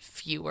have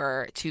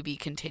fewer to be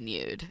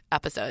continued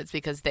episodes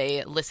because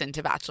they listen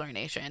to Bachelor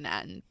Nation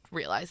and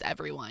realize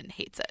everyone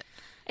hates it.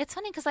 It's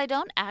funny because I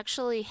don't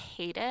actually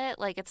hate it.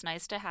 Like it's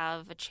nice to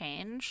have a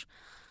change.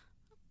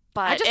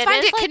 But I just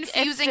find is, it like,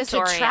 confusing it's to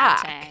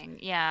track. disorienting.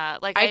 Yeah,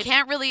 like I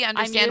can't really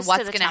understand used to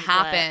what's the going to template.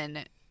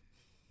 happen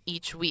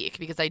each week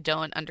because I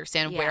don't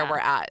understand where Yeah. we're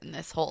at in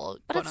this whole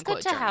But it's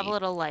quote-unquote good to have a journey.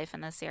 little life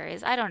in the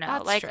series. I don't know.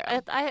 That's like true.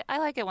 I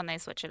like it when they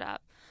switch it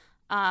up.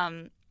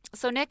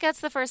 So Nick gets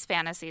the first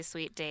fantasy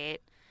suite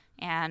date,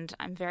 and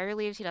I'm very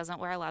relieved he doesn't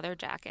wear a leather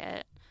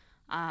jacket.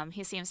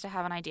 He seems to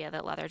have an idea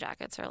that leather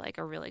jackets are like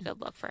a really good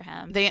look for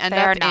him. They end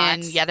They're up not.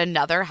 in yet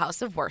another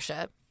house of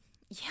worship.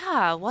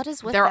 Yeah, what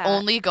is with They're that?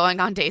 only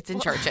going on dates in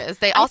churches.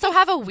 They also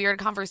have a weird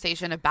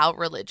conversation about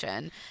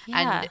religion.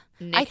 Yeah.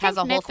 And I Nick has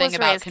a think whole Nick thing was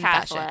about raised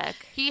confession.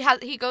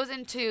 Catholic. He goes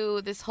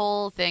into this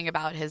whole thing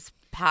about his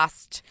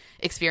past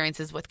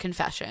experiences with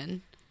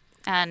confession.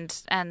 and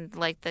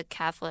like the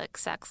Catholic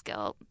sex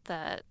guilt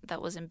that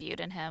was imbued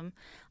in him.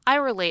 I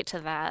relate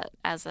to that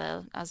as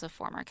a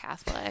former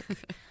Catholic.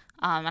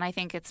 And I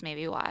think it's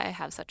maybe why I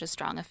have such a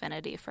strong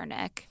affinity for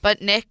Nick.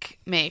 But Nick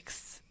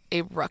makes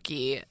a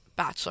rookie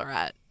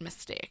Bachelorette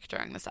mistake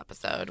during this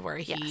episode where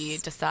he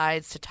Yes.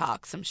 decides to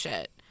talk some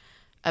shit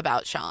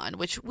about Sean,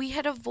 which we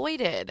had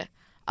avoided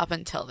up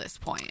until this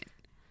point.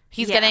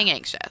 He's Yeah. getting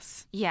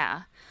anxious.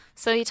 Yeah.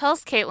 So he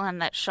tells Caitlin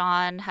that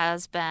Sean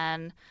has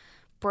been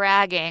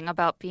bragging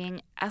about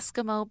being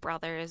Eskimo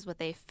brothers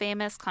with a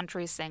famous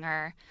country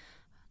singer,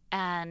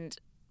 and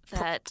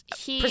that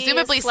he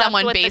Presumably slept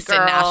someone with the based in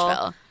girl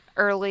Nashville.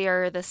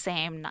 earlier the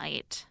same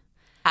night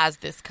As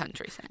this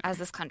country singer. as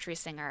this country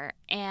singer.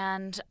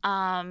 And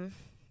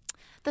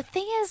the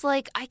thing is,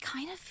 like, I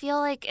kind of feel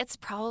like it's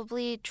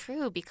probably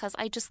true because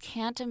I just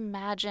can't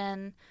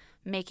imagine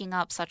making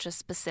up such a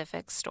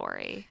specific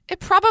story. It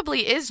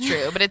probably is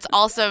true, but it's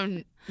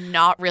also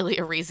not really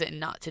a reason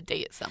not to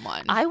date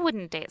someone. I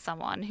wouldn't date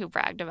someone who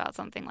bragged about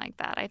something like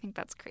that. I think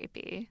that's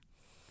creepy.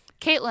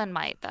 Caitlin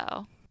might,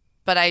 though.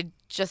 But I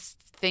just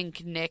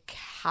think Nick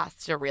has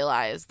to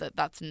realize that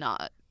that's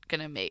not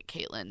going to make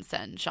Caitlin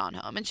send Sean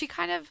home. And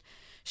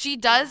she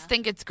does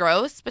think it's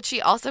gross, but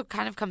she also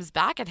kind of comes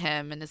back at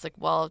him and is like,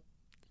 well,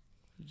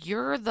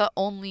 you're the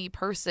only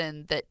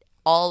person that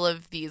all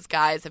of these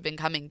guys have been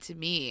coming to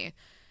me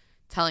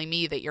telling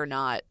me that you're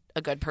not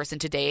a good person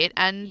to date,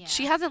 and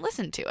she hasn't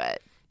listened to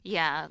it.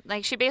 Yeah,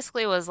 like she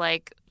basically was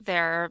like,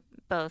 they're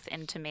both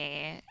into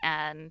me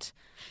and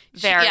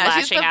they're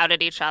lashing out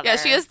at each other. Yeah,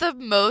 she has the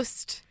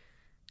most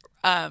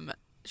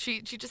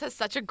she just has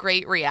such a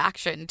great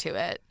reaction to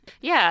it.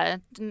 Yeah,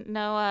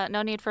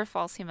 no need for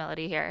false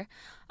humility here.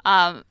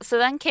 So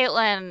then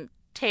Caitlin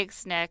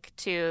takes Nick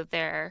to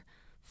their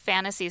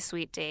fantasy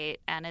suite date,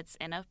 and it's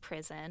in a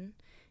prison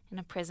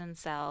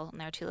cell, and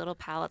there are two little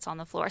pallets on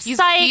the floor.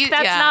 Psych!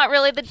 That's not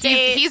really the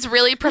date. He's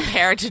really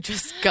prepared to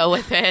just go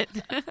with it.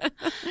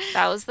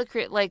 That was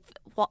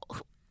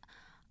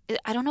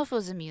I don't know if it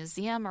was a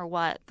museum or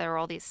what. There were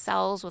all these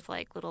cells with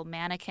like little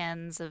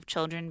mannequins of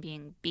children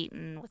being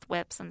beaten with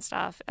whips and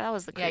stuff. That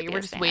was the creepiest thing. Yeah, you were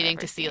just waiting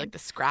to see like the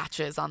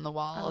scratches on the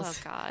walls.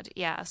 Oh God,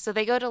 yeah. So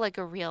they go to like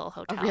a real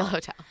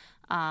hotel.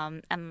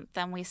 And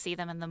then we see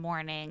them in the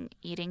morning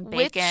eating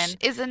bacon, which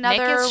is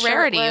another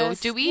rarity.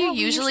 Do we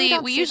usually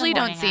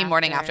don't see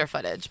morning after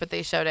footage, but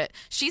they showed it.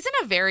 She's in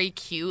a very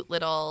cute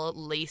little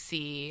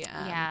lacy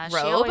robe. She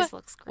always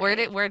looks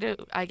great. Where did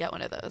I get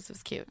one of those? It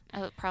was cute.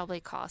 It probably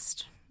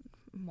cost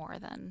more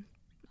than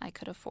I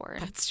could afford.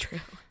 That's true.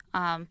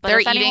 But they're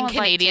eating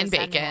Canadian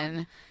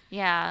bacon.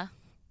 Yeah.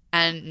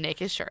 And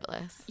Nick is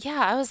shirtless.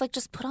 Yeah, I was like,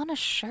 just put on a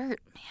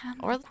shirt, man.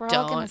 Or we're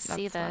don't. all gonna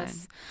see That's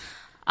this.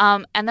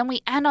 And then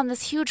we end on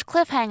this huge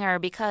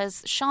cliffhanger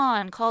because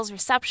Sean calls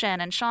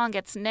reception and Sean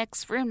gets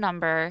Nick's room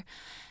number,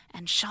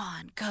 and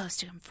Sean goes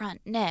to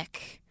confront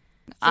Nick.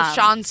 So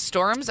Sean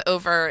storms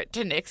over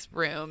to Nick's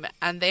room,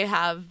 and they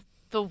have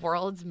the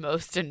world's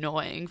most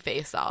annoying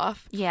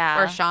face-off. Yeah.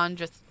 Where Sean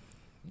just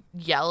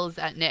yells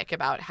at Nick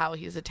about how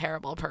he's a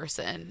terrible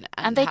person.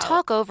 And they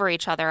talk over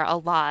each other a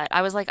lot.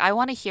 I was like, I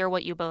want to hear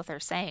what you both are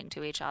saying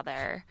to each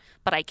other,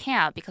 but I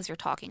can't because you're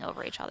talking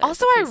over each other.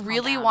 Also, I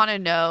really want to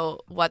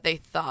know what they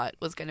thought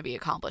was going to be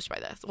accomplished by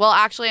this. Well,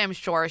 actually, I'm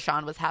sure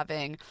Sean was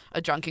having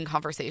a drunken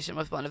conversation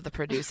with one of the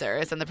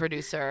producers, and the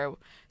producer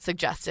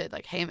suggested,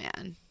 like, hey,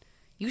 man,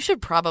 you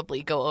should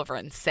probably go over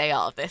and say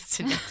all of this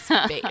to Nick's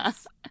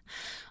face.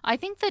 I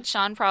think that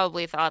Sean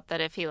probably thought that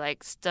if he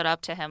like stood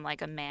up to him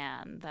like a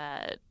man,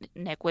 that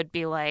Nick would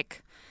be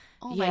like,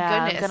 "Oh yeah,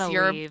 my goodness,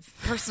 your leave.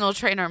 personal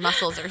trainer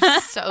muscles are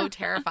so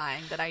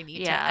terrifying that I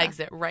need to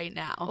exit right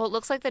now." Well, it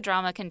looks like the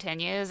drama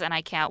continues, and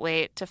I can't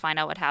wait to find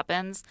out what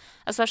happens.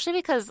 Especially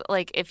because,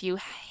 like, if you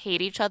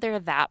hate each other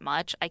that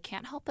much, I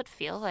can't help but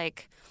feel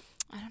like,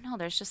 I don't know,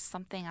 there's just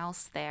something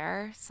else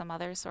there, some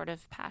other sort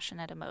of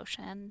passionate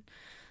emotion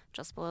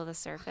just below the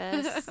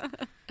surface.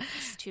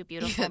 It's two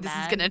beautiful men. This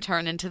is going to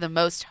turn into the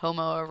most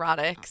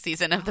homoerotic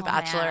season of The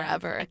Bachelor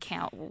ever. I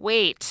can't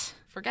wait.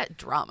 Forget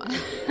drama.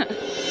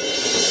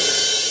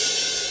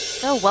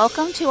 So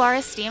welcome to our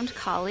esteemed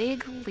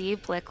colleague, Lee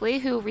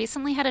Blickley, who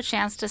recently had a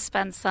chance to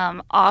spend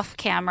some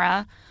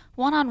off-camera,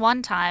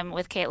 one-on-one time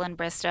with Caitlin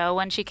Bristowe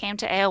when she came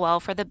to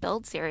AOL for the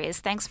Build series.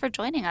 Thanks for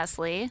joining us,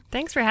 Lee.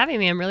 Thanks for having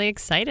me. I'm really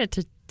excited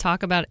to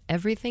talk about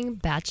everything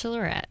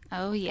Bachelorette.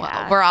 Oh, yeah.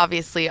 Well, we're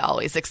obviously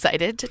always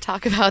excited to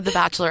talk about The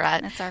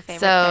Bachelorette. That's our favorite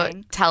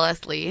thing. So tell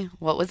us, Lee,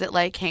 what was it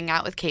like hanging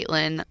out with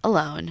Caitlin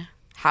alone?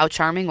 How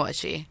charming was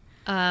she?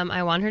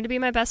 I want her to be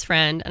my best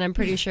friend, and I'm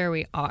pretty sure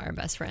we are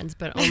best friends,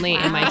 but only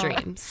in my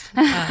dreams.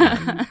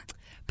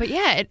 But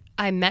yeah,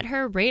 I met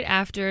her right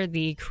after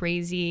the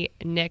crazy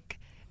Nick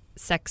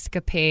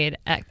sexcapade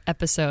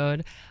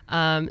episode.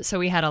 So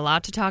we had a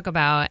lot to talk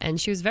about, and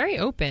she was very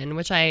open,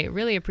 which I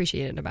really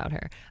appreciated about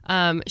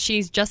her.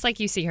 She's just like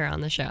you see her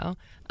on the show.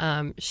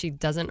 She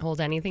doesn't hold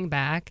anything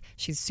back.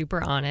 She's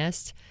super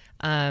honest.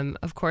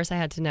 Of course, I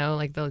had to know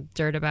like the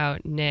dirt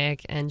about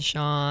Nick and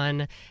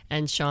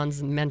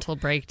Sean's mental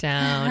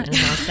breakdown and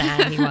how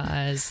sad he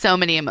was. So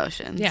many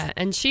emotions. Yeah,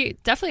 and she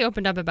definitely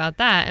opened up about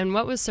that. And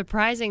what was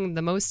surprising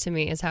the most to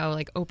me is how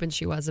like open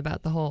she was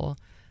about the whole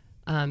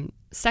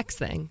sex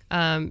thing.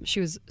 She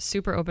was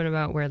super open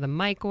about where the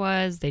mic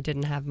was. They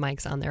didn't have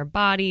mics on their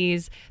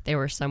bodies. They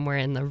were somewhere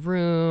in the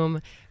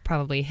room,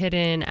 probably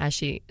hidden, as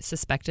she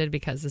suspected,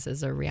 because this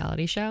is a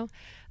reality show.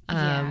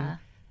 Yeah.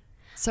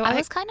 So I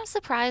was kind of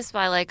surprised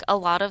by like a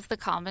lot of the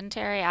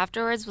commentary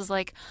afterwards was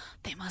like,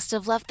 they must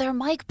have left their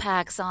mic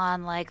packs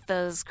on, like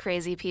those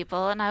crazy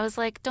people. And I was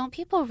like, don't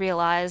people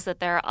realize that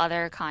there are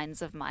other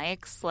kinds of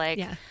mics?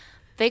 Like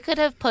they could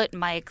have put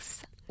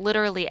mics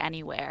literally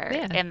anywhere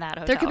in that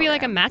hotel There could be room.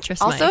 like a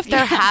mattress Also, mic. if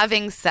they're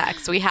having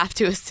sex, we have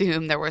to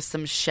assume there was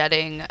some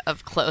shedding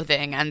of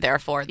clothing and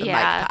therefore the mic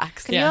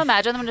packs. Can you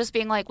imagine them just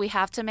being like, we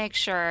have to make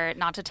sure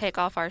not to take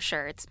off our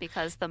shirts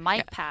because the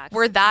mic packs.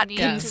 We're that need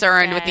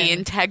concerned to with the stay.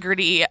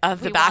 integrity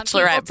of the We want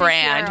people Bachelorette to hear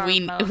brand. our We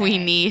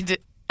moaning. need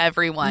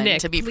everyone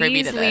Nick, to be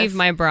privy please to this. leave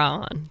my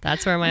bra on.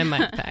 That's where my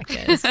mic pack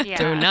is. Yeah,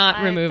 Do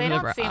not remove they the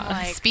don't bra. seem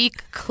like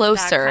Speak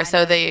closer kind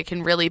so of- they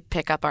can really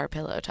pick up our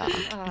pillow talk.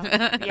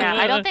 yeah,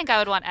 I don't think I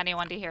would want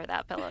anyone to hear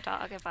that pillow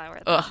talk if I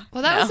were them.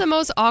 Well, that was the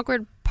most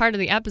awkward part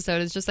of the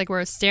episode. Is just like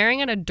we're staring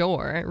at a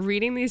door,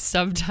 reading these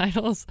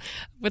subtitles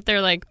with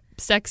their like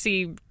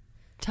sexy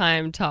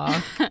time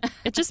talk,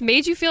 it just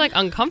made you feel like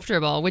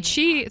uncomfortable, which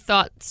she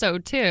thought so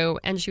too,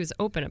 and she was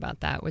open about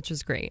that, which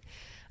was great.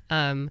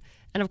 And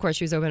of course,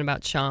 she was open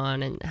about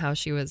Sean and how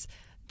she was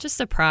just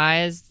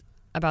surprised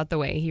about the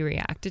way he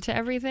reacted to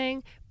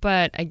everything.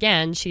 But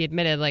again, she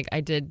admitted, like,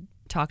 I did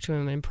talk to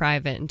him in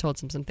private and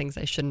told him some things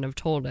I shouldn't have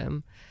told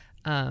him.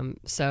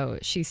 So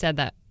she said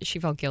that she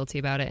felt guilty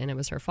about it and it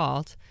was her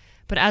fault.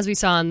 But as we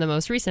saw in the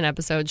most recent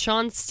episode,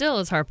 Sean still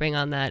is harping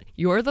on that,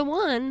 you're the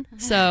one.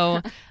 So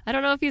I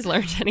don't know if he's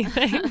learned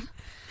anything.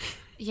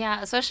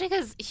 Yeah, especially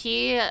because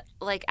he,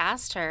 like,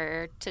 asked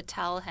her to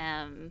tell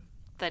him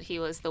that he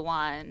was the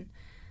one.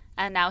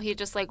 And now he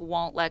just, like,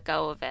 won't let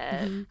go of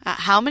it. Mm-hmm.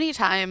 How many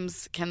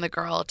times can the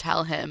girl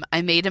tell him,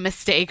 I made a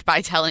mistake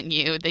by telling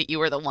you that you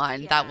were the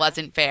one. Yeah. That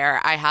wasn't fair.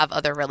 I have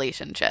other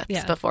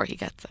relationships before he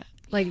gets it.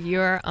 Like,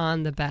 you're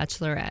on The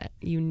Bachelorette.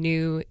 You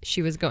knew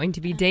she was going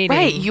to be dating.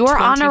 Right, you're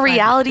on a 25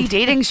 reality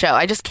dating show.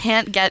 I just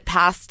can't get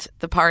past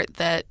the part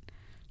that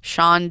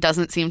Sean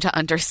doesn't seem to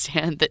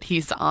understand that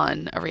he's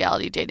on a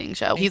reality dating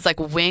show. He's like,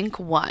 wink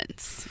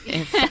once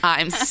if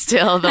I'm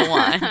still the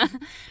one.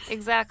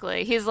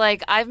 Exactly. He's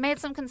like, I've made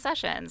some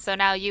concessions, so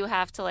now you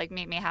have to, like,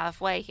 meet me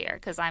halfway here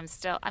because I'm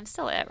still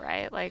it,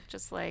 right? Like,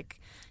 just,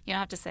 like, you don't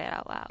have to say it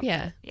out loud.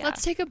 Yeah. But,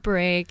 Let's take a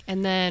break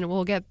and then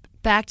we'll get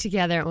back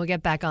together and we'll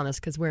get back on this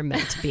because we're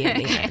meant to be in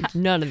the end.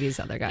 None of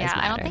these other guys matter.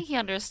 I don't think he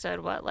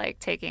understood what, like,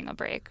 taking a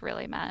break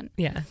really meant.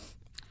 Yeah.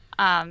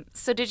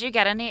 So did you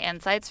get any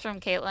insights from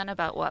Caitlin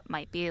about what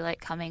might be,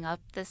 like, coming up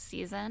this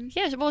season?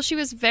 Yeah, well, she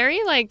was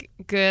very, like,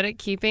 good at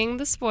keeping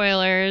the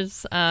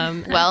spoilers.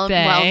 Well,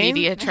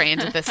 media trained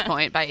at this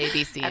point by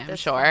ABC, I'm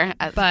sure.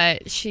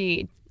 But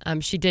she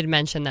did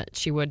mention that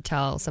she would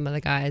tell some of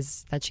the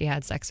guys that she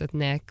had sex with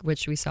Nick,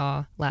 which we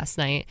saw last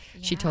night.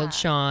 Yeah. She told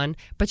Sean,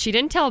 but she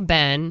didn't tell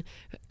Ben.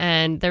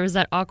 And there was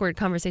that awkward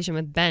conversation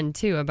with Ben,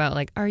 too, about,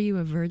 like, are you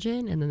a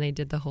virgin? And then they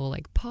did the whole,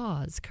 like,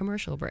 pause,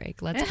 commercial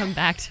break. Let's come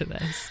back to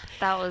this.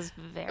 That was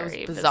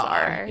very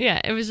bizarre. Yeah,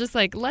 it was just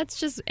like,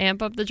 let's just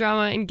amp up the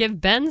drama and give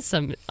Ben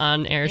some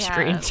on-air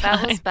screen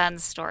time. That was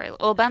Ben's story.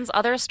 Well, Ben's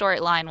other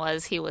storyline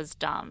was he was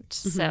dumped.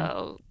 Mm-hmm.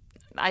 So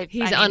he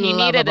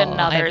needed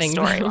another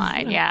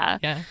storyline.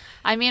 Yeah.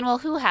 I mean, well,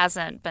 who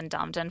hasn't been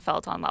dumped and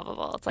felt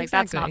unlovable? It's like,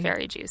 that's not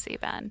very juicy,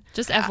 Ben.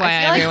 Just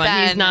FYI, everyone,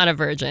 like he's not a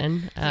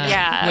virgin.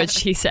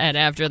 Which he said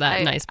after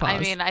that nice pause. I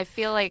mean, I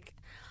feel like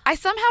I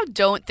somehow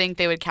don't think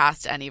they would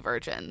cast any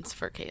virgins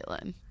for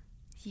Caitlin.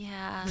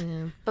 Yeah.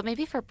 But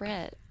maybe for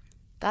Britt.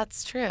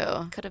 That's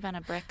true. Could have been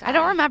a Britt guy. I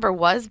don't remember.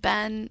 Was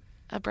Ben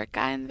a Britt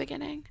guy in the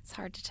beginning? It's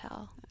hard to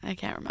tell. I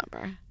can't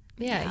remember.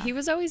 Yeah, he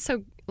was always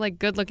so, like,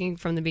 good looking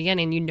from the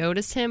beginning. You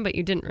noticed him, but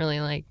you didn't really,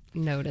 like,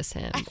 notice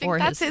him. I think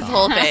that's his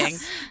whole thing.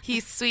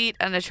 He's sweet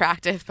and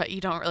attractive, but you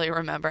don't really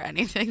remember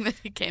anything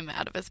that came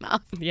out of his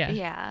mouth.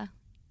 Yeah.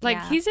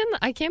 Like, he's in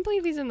I can't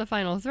believe he's in the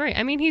final three.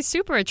 I mean, he's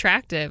super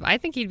attractive. I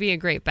think he'd be a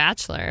great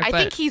bachelor. I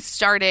think he's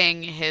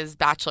starting his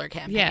bachelor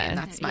campaign. Yeah.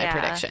 That's my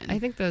prediction. I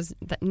think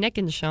Nick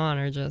and Sean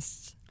are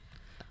just...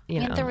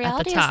 the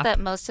reality is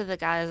that most of the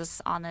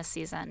guys on this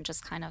season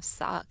just kind of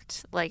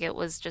sucked. Like, it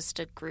was just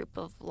a group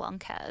of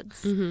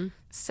lunkheads. Mm-hmm.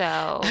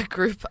 So a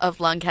group of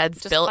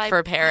lunkheads built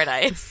for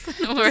paradise,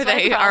 where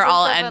they are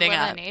all ending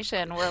up.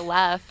 We're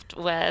left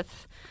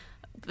with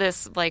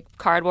this, like,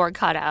 cardboard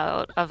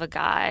cutout of a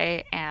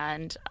guy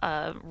and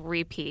a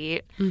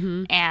repeat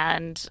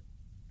and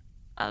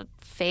a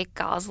fake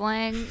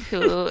Gosling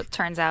who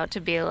turns out to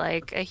be,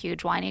 like, a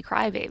huge whiny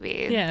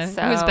crybaby. Yeah,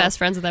 who's best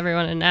friends with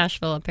everyone in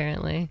Nashville,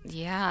 apparently.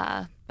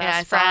 Yeah.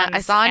 I saw on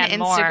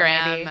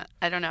Instagram.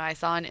 I don't know. I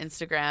saw on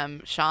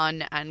Instagram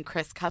Sean and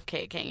Chris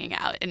Cupcake hanging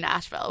out in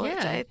Nashville, which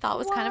I thought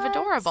was kind of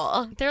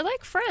adorable. They're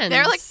like friends.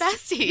 They're like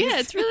besties. Yeah,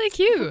 it's really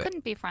cute. Who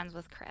couldn't be friends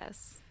with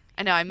Chris?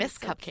 I know. I miss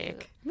Cupcake.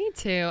 Cute. Me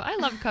too. I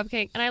love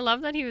Cupcake, and I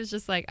love that he was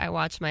just like, I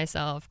watched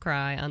myself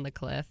cry on the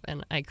cliff,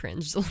 and I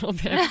cringed a little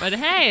bit. But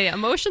hey,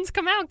 emotions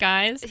come out,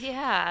 guys.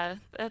 Yeah,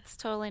 that's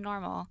totally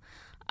normal.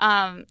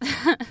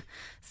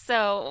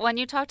 So when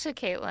you talked to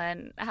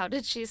Caitlin, how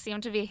did she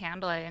seem to be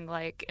handling,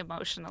 like,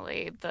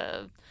 emotionally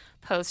the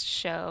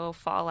post-show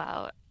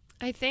fallout?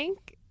 I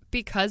think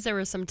because there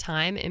was some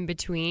time in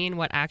between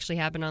what actually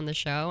happened on the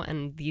show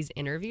and these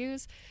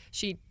interviews,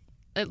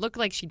 it looked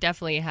like she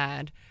definitely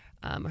had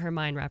her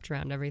mind wrapped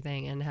around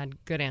everything and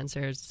had good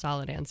answers,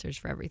 solid answers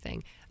for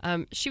everything.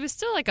 She was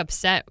still, like,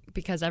 upset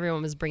because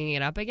everyone was bringing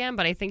it up again,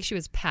 but I think she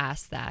was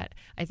past that.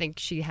 I think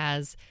she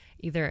has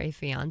either a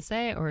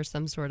fiance or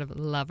some sort of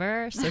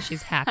lover, so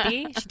she's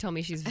happy. She told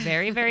me she's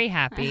very, very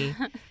happy,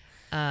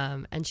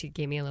 and she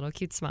gave me a little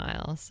cute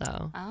smile.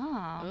 So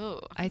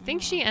I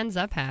think she ends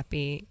up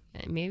happy.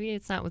 Maybe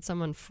it's not with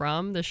someone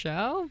from the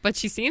show, but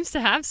she seems to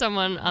have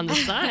someone on the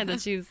side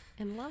that she's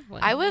in love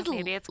with. I would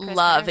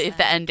love if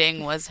the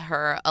ending was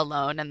her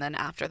alone, and then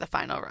after the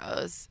final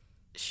rose,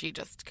 she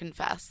just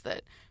confessed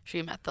that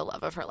she met the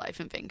love of her life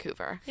in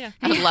Vancouver. Yeah.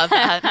 I would love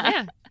that.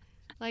 Yeah.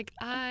 Like,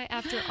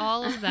 after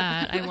all of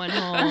that, I went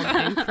home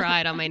and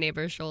cried on my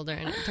neighbor's shoulder,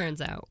 and it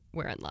turns out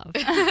we're in love.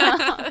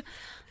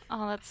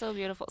 Oh, that's so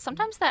beautiful.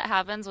 Sometimes that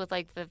happens with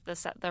like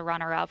the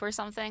runner-up or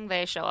something.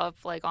 They show up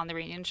like on the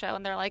reunion show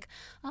and they're like,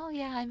 "Oh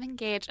yeah, I'm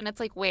engaged," and it's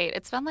like, wait,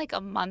 it's been like a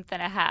month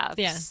and a half.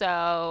 Yeah.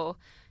 So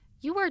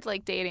you were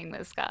like dating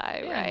this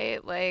guy,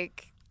 right?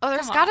 Like, Oh,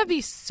 there's got to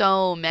be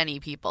so many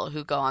people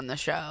who go on the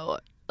show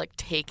like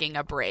taking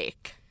a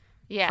break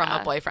from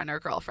a boyfriend or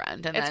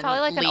girlfriend, and it's then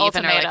probably like an leave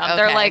and are ultimatum. like,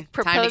 They're okay, like,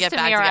 time to propose get to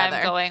back me or together.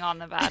 I'm going on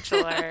The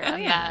Bachelor,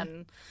 and yeah.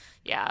 then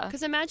yeah.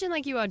 Because imagine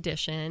like you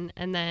audition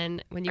and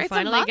then when you It's a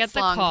finally get the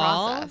months-long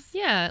call, process.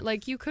 yeah,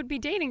 like you could be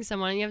dating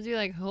someone and you have to be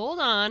like, hold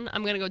on,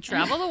 I'm gonna go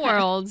travel the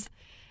world,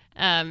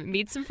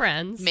 meet some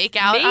friends, Make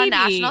out on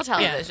national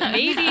television. yeah,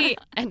 maybe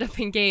end up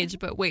engaged,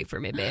 but wait for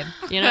me, babe.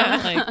 You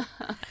know, like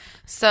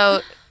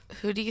So,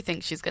 who do you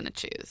think she's going to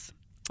choose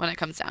when it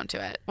comes down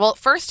to it? Well,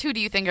 first, who do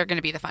you think are going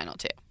to be the final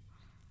two?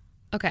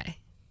 okay.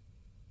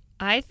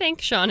 I think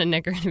Sean and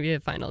Nick are going to be the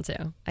final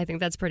two. I think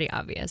that's pretty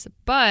obvious.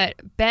 But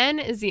Ben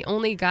is the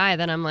only guy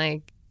that I'm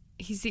like,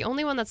 he's the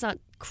only one that's not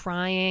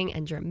crying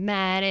and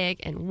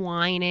dramatic and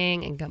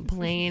whining and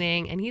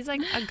complaining. And he's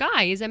like a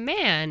guy. He's a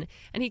man.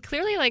 And he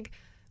clearly like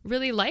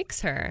really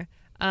likes her.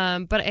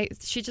 But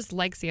she just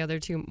likes the other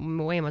two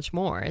way much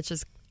more. It's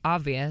just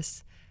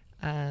obvious.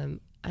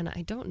 And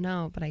I don't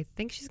know, but I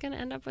think she's going to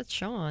end up with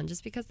Sean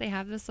just because they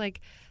have this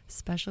like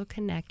special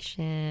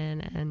connection.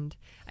 And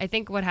I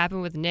think what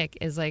happened with Nick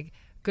is like,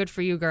 good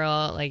for you,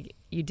 girl. Like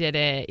you did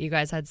it. You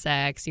guys had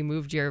sex. You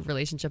moved your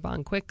relationship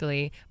on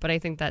quickly. But I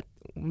think that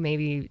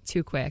maybe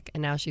too quick.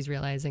 And now she's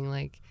realizing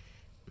like,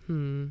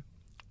 you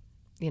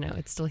know,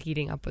 it's still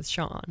heating up with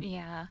Sean.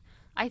 Yeah.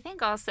 I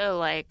think also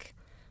like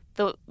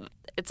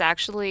it's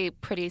actually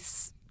pretty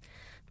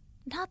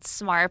not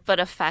smart, but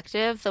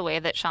effective the way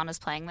that Sean is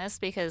playing this,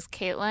 because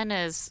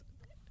Caitlyn is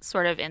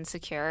sort of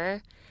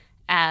insecure,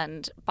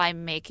 and by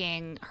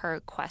making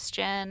her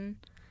question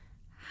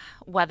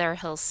whether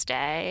he'll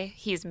stay,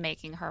 he's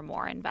making her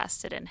more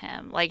invested in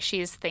him. Like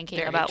she's thinking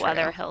Very about true.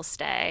 whether he'll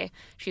stay.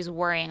 She's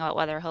worrying about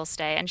whether he'll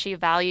stay, and she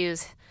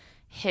values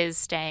his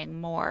staying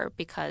more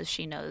because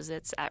she knows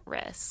it's at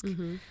risk.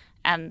 Mm-hmm.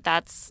 And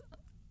that's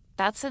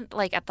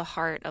like at the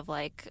heart of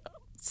like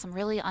some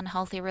really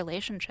unhealthy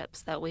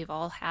relationships that we've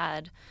all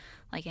had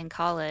like in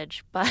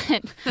college,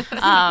 but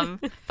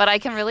I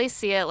can really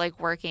see it like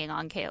working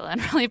on Caitlyn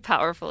really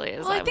powerfully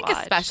as I think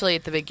watch. especially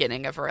at the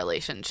beginning of a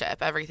relationship,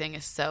 everything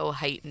is so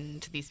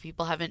heightened. These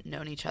people haven't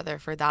known each other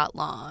for that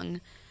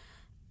long.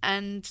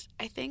 And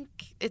I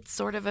think it's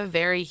sort of a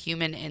very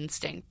human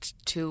instinct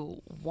to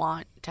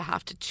want to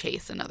have to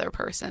chase another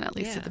person, at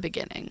least at the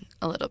beginning,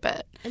 a little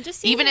bit. And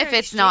just even if their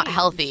it's not exchange.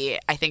 healthy,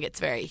 I think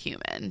it's very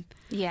human.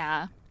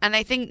 Yeah. And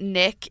I think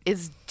Nick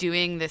is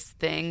doing this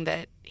thing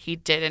that he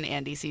did in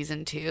Andy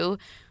season 2,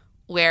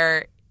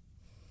 where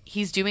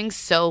he's doing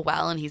so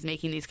well and he's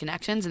making these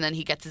connections, and then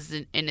he gets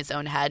in his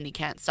own head and he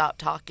can't stop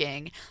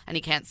talking and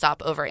he can't stop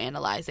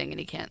overanalyzing and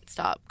he can't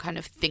stop kind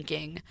of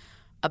thinking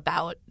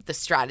about the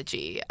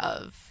strategy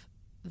of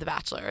The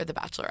Bachelor or The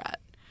Bachelorette.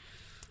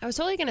 I was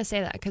totally going to say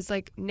that because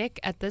like Nick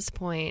at this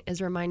point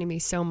is reminding me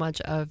so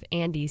much of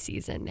Andy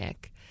season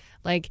Nick.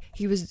 Like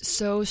he was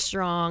so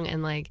strong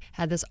and like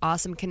had this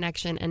awesome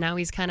connection, and now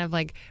he's kind of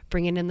like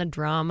bringing in the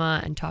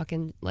drama and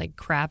talking like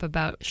crap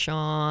about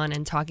Sean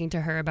and talking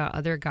to her about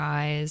other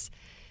guys,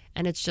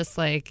 and it's just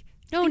like,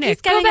 no, Nick,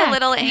 He's getting go back. a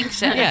little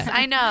anxious. Yeah.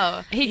 I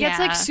know. He gets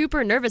like Yeah.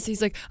 super nervous.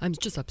 He's like, I'm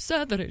just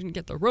upset that I didn't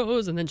get the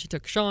rose, and then she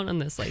took Sean on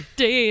this like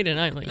date, and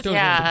I like don't know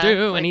what to Yeah,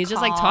 do. like, And he's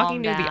just like calm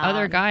talking to the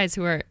other down. guys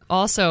who are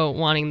also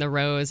wanting the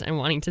rose and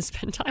wanting to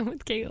spend time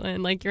with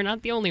Caitlyn. Like you're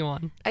not the only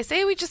one. I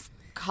say we just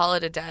call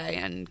it a day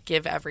and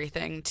give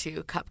everything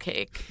to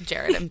Cupcake,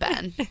 Jared, and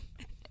Ben.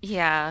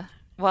 Yeah.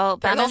 Well,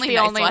 They're Ben the is only the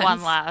nice only ones.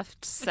 one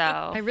left, so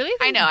I really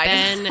I think know, I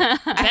Ben,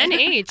 Ben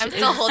H. I'm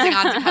still is- holding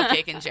on to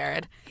Cupcake and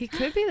Jared. He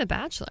could be the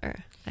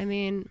Bachelor. I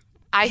mean,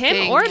 I him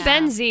think, or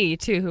Ben Z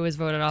too, who was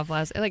voted off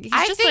last. Like he's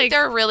I just think like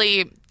they're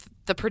really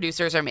the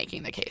producers are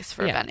making the case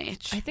for Ben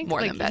H. I think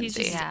more like, than Ben he's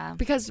Z. just- Yeah.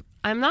 Because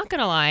I'm not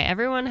gonna lie,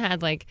 everyone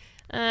had like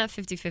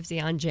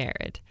 50-50 on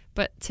Jared.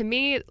 But to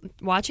me,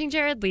 watching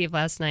Jared leave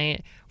last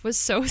night was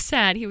so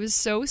sad. He was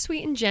so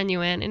sweet and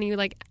genuine, and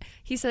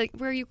he said,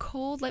 "Were you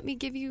cold? Let me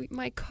give you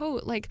my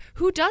coat." Like,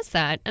 who does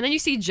that? And then you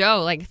see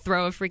Joe like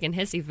throw a freaking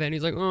hissy fit.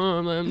 He's like, "Oh,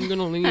 I'm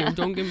gonna leave.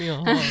 Don't give me a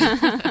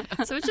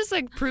hug." So it's just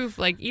like proof.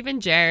 Like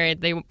even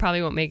Jared, they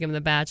probably won't make him the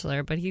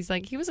Bachelor, but he's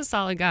like he was a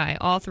solid guy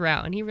all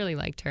throughout, and he really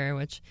liked her,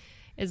 which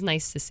is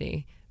nice to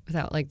see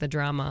without like the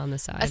drama on the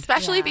side.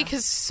 Especially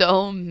because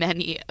so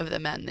many of the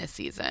men this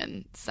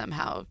season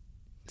somehow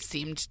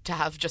seemed to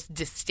have just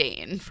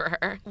disdain for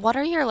her. what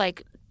are your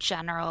like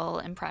general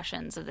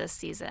impressions of this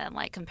season,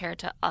 like compared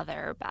to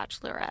other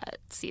Bachelorette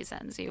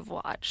seasons you've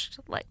watched?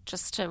 Like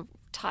just to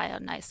tie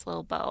a nice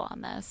little bow on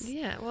this.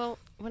 Yeah, well,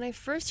 when I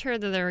first heard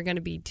that there were going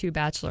to be 2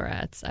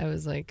 bachelorettes, I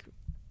was like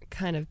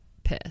kind of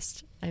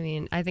pissed. I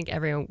mean, I think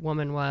every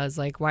woman was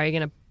like, why are you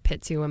going to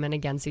pit 2 women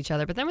against each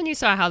other? But then when you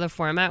saw how the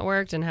format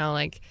worked and how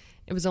like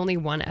it was only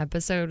one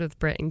episode with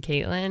Britt and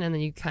Caitlyn and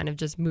then you kind of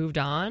just moved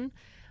on,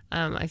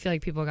 I feel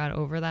like people got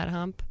over that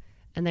hump.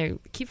 And they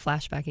keep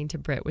flashbacking to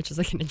Brit, which is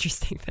like an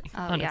interesting thing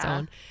on its yeah.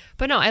 own.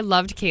 But no, I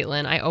loved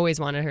Caitlyn. I always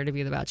wanted her to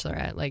be the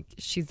Bachelorette. Like,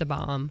 she's the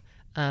bomb.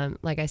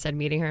 Like I said,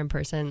 meeting her in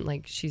person,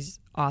 like, she's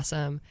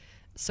awesome.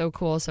 So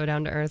cool, so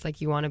down to earth.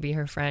 Like, you want to be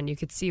her friend. You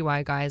could see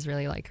why guys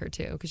really like her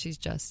too, because she's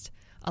just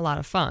a lot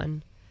of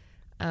fun.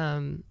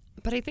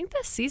 But I think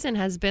this season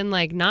has been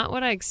like not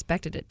what I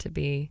expected it to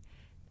be.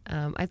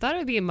 I thought it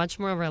would be much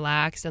more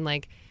relaxed, and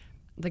like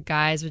the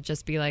guys would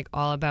just be like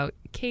all about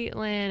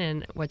Caitlyn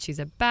and what she's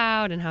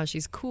about and how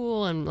she's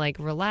cool and like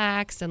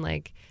relaxed, and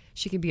like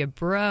she could be a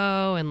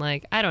bro, and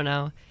like, I don't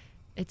know.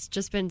 It's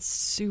just been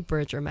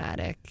super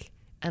dramatic.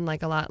 And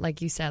like a lot,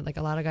 like you said, like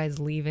a lot of guys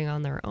leaving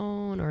on their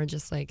own, or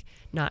just like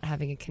not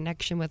having a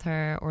connection with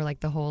her, or like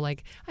the whole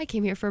like, I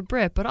came here for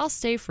Brit, but I'll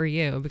stay for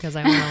you because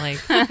I want to like.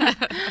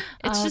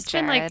 It's just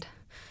been like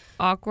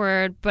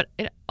awkward, but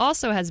it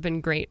also has been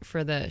great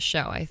for the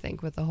show, I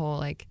think, with the whole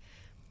like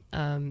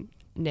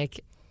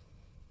Nick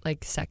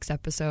like sex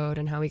episode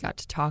and how we got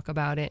to talk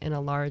about it in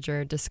a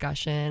larger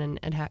discussion,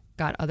 and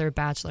got other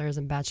bachelors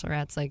and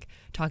bachelorettes like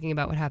talking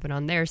about what happened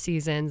on their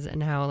seasons,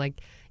 and how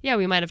like, yeah,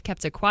 we might have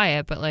kept it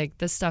quiet, but like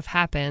this stuff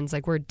happens.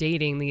 Like, we're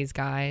dating these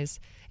guys.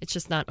 It's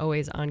just not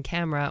always on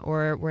camera,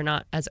 or we're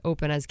not as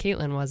open as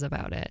Caitlyn was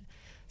about it.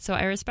 So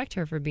I respect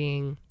her for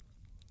being,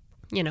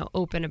 you know,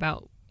 open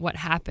about what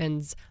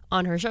happens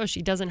on her show.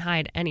 She doesn't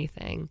hide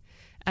anything,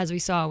 as we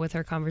saw with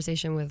her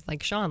conversation with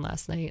like Sean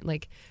last night.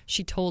 Like,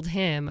 she told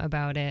him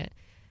about it,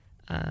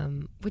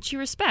 which you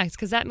respect,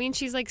 because that means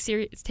she's like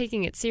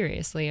taking it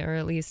seriously, or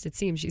at least it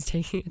seems she's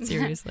taking it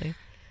seriously.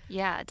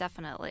 Yeah,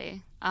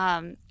 definitely.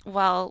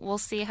 Well, we'll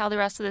see how the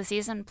rest of the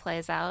season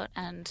plays out,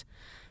 and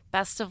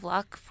best of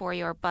luck for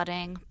your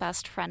budding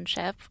best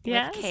friendship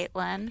with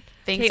Caitlyn.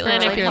 Thanks,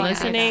 Caitlyn, if you're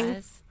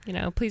listening, you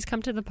know, please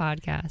come to the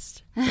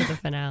podcast for the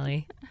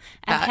finale.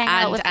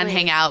 and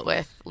hang out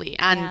with Lee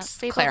and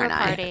Claire and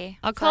I. Party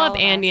I'll call up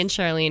Andy and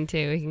Charlene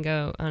too. We can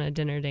go on a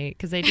dinner date,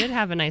 because they did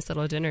have a nice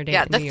little dinner date.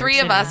 Yeah, in the New three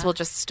York of City. us will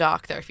just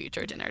stalk their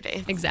future dinner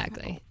dates.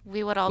 Exactly.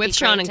 We would all with be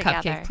Sean great and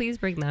together. Cupcake. Please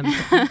bring them.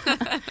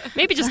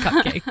 Maybe just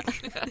Cupcake.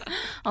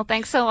 Well,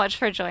 thanks so much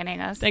for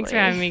joining us. Thanks Lee. for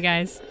having me,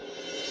 guys.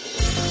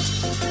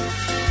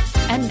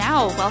 And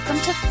now, welcome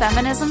to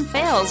Feminism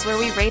Fails, where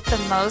we rate the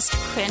most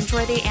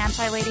cringeworthy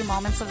anti-lady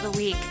moments of the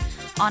week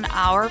on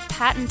our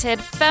patented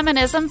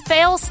Feminism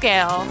Fail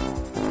Scale.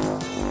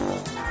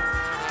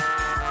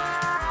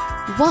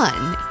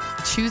 1,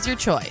 choose your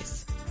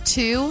choice.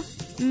 2,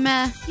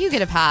 meh, you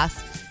get a pass.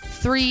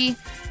 3,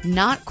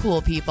 not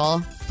cool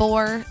people.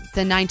 4,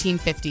 the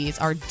 1950s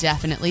are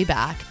definitely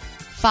back.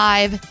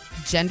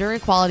 5, gender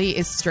equality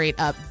is straight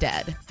up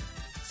dead.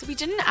 So we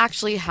didn't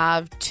actually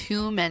have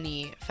too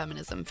many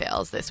feminism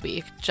fails this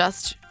week,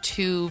 just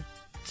 2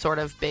 sort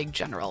of big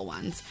general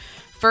ones.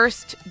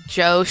 First,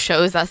 Joe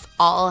shows us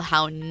all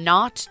how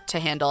not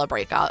to handle a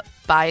breakup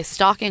by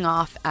stalking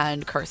off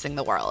and cursing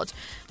the world.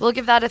 We'll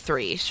give that a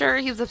 3. Sure,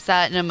 he was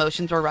upset and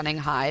emotions were running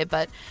high,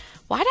 but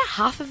why do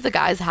half of the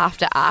guys have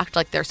to act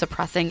like they're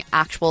suppressing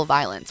actual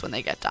violence when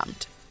they get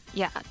dumped?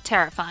 Yeah,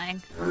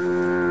 terrifying.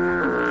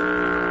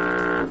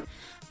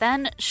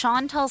 Then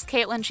Sean tells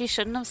Caitlyn she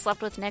shouldn't have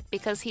slept with Nick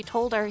because he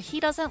told her he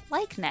doesn't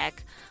like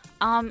Nick.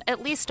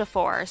 At least a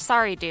 4.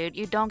 Sorry, dude,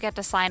 you don't get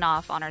to sign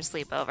off on our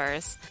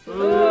sleepovers.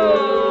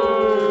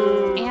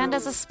 And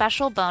as a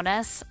special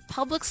bonus,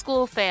 public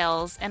school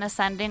fails in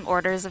ascending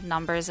orders of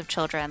numbers of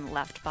children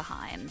left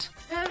behind.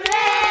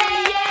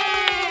 Hooray!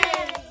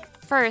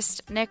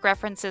 First, Nick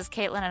references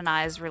Caitlyn and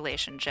I's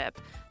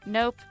relationship.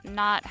 Nope,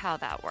 not how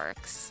that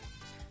works.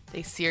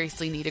 They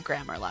seriously need a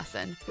grammar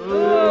lesson.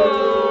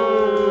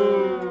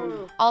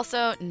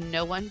 Also,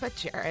 no one but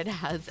Jared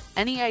has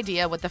any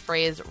idea what the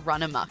phrase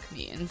run amok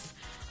means.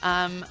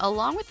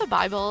 Along with the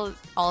Bible,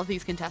 all of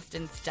these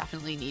contestants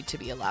definitely need to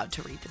be allowed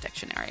to read the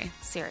dictionary.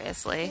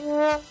 Seriously.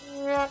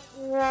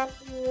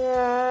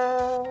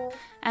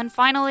 And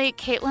finally,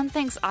 Caitlyn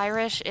thinks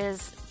Irish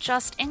is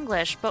just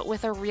English, but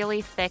with a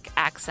really thick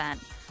accent.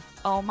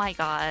 Oh my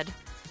god.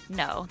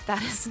 No,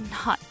 that is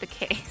not the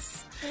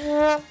case.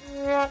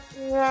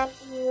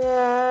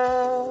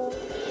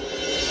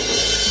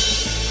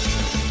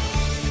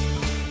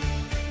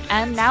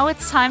 And now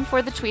it's time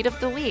for the tweet of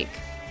the week.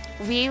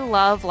 We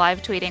love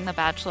live tweeting The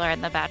Bachelor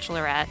and The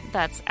Bachelorette.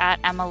 That's at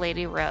Emma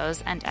Lady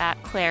Rose and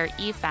at Claire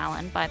E.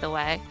 Fallon, by the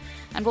way.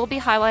 And we'll be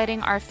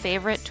highlighting our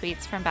favorite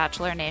tweets from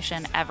Bachelor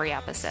Nation every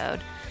episode.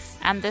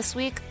 And this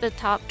week, the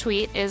top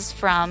tweet is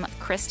from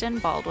Kristen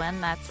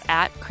Baldwin. That's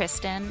at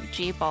Kristen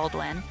G.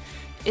 Baldwin.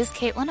 Is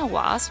Caitlyn a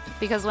wasp?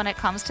 Because when it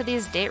comes to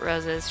these date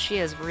roses, she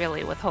is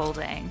really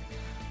withholding.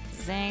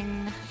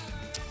 Zing.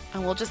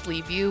 And we'll just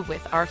leave you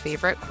with our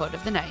favorite quote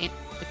of the night,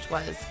 which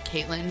was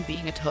Caitlyn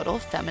being a total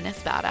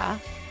feminist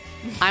badass.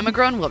 I'm a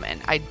grown woman.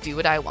 I do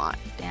what I want.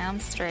 Damn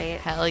straight.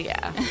 Hell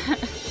yeah.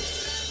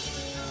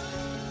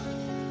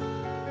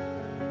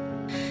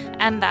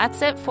 And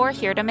that's it for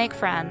Here to Make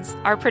Friends.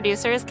 Our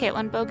producer is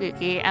Caitlin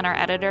Bogucki, and our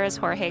editor is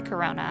Jorge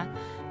Corona.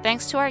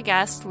 Thanks to our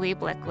guest, Lee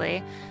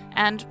Blickley.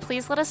 And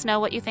please let us know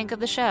what you think of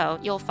the show.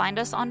 You'll find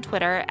us on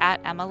Twitter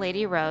at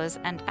EmmaLadyRose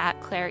and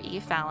at Claire E.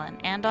 Fallon,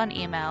 and on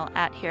email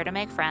at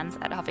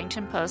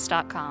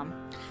heretomakefriends@huffingtonpost.com.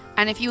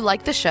 And if you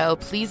like the show,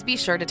 please be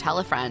sure to tell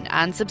a friend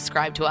and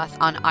subscribe to us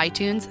on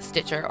iTunes,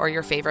 Stitcher, or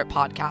your favorite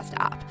podcast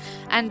app.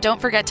 And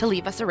don't forget to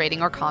leave us a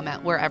rating or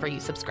comment wherever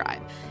you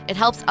subscribe. It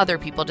helps other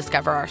people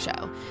discover our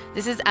show.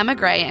 This is Emma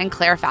Gray and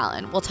Claire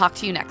Fallon. We'll talk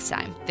to you next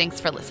time.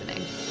 Thanks for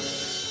listening.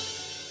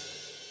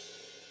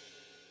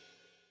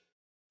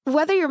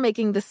 Whether you're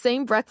making the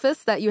same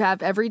breakfast that you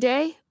have every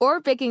day or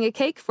baking a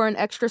cake for an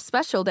extra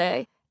special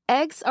day,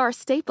 eggs are a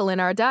staple in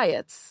our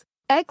diets.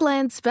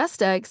 Eggland's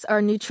Best Eggs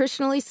are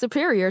nutritionally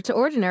superior to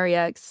ordinary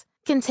eggs,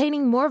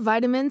 containing more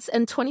vitamins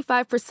and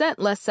 25%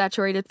 less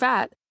saturated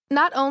fat.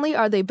 Not only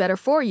are they better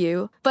for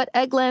you, but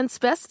Eggland's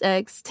Best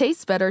Eggs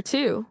taste better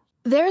too.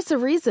 There's a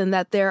reason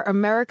that they're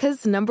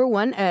America's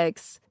 #1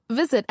 eggs.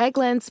 Visit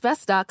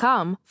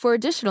egglandsbest.com for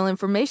additional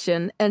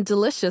information and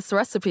delicious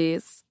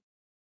recipes.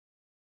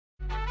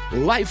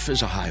 Life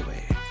is a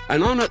highway,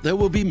 and on it there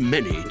will be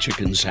many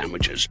chicken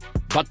sandwiches.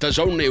 But there's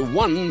only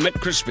one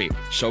McCrispy.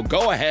 So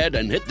go ahead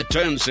and hit the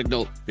turn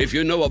signal if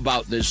you know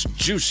about this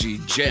juicy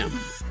gem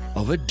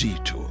of a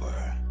detour.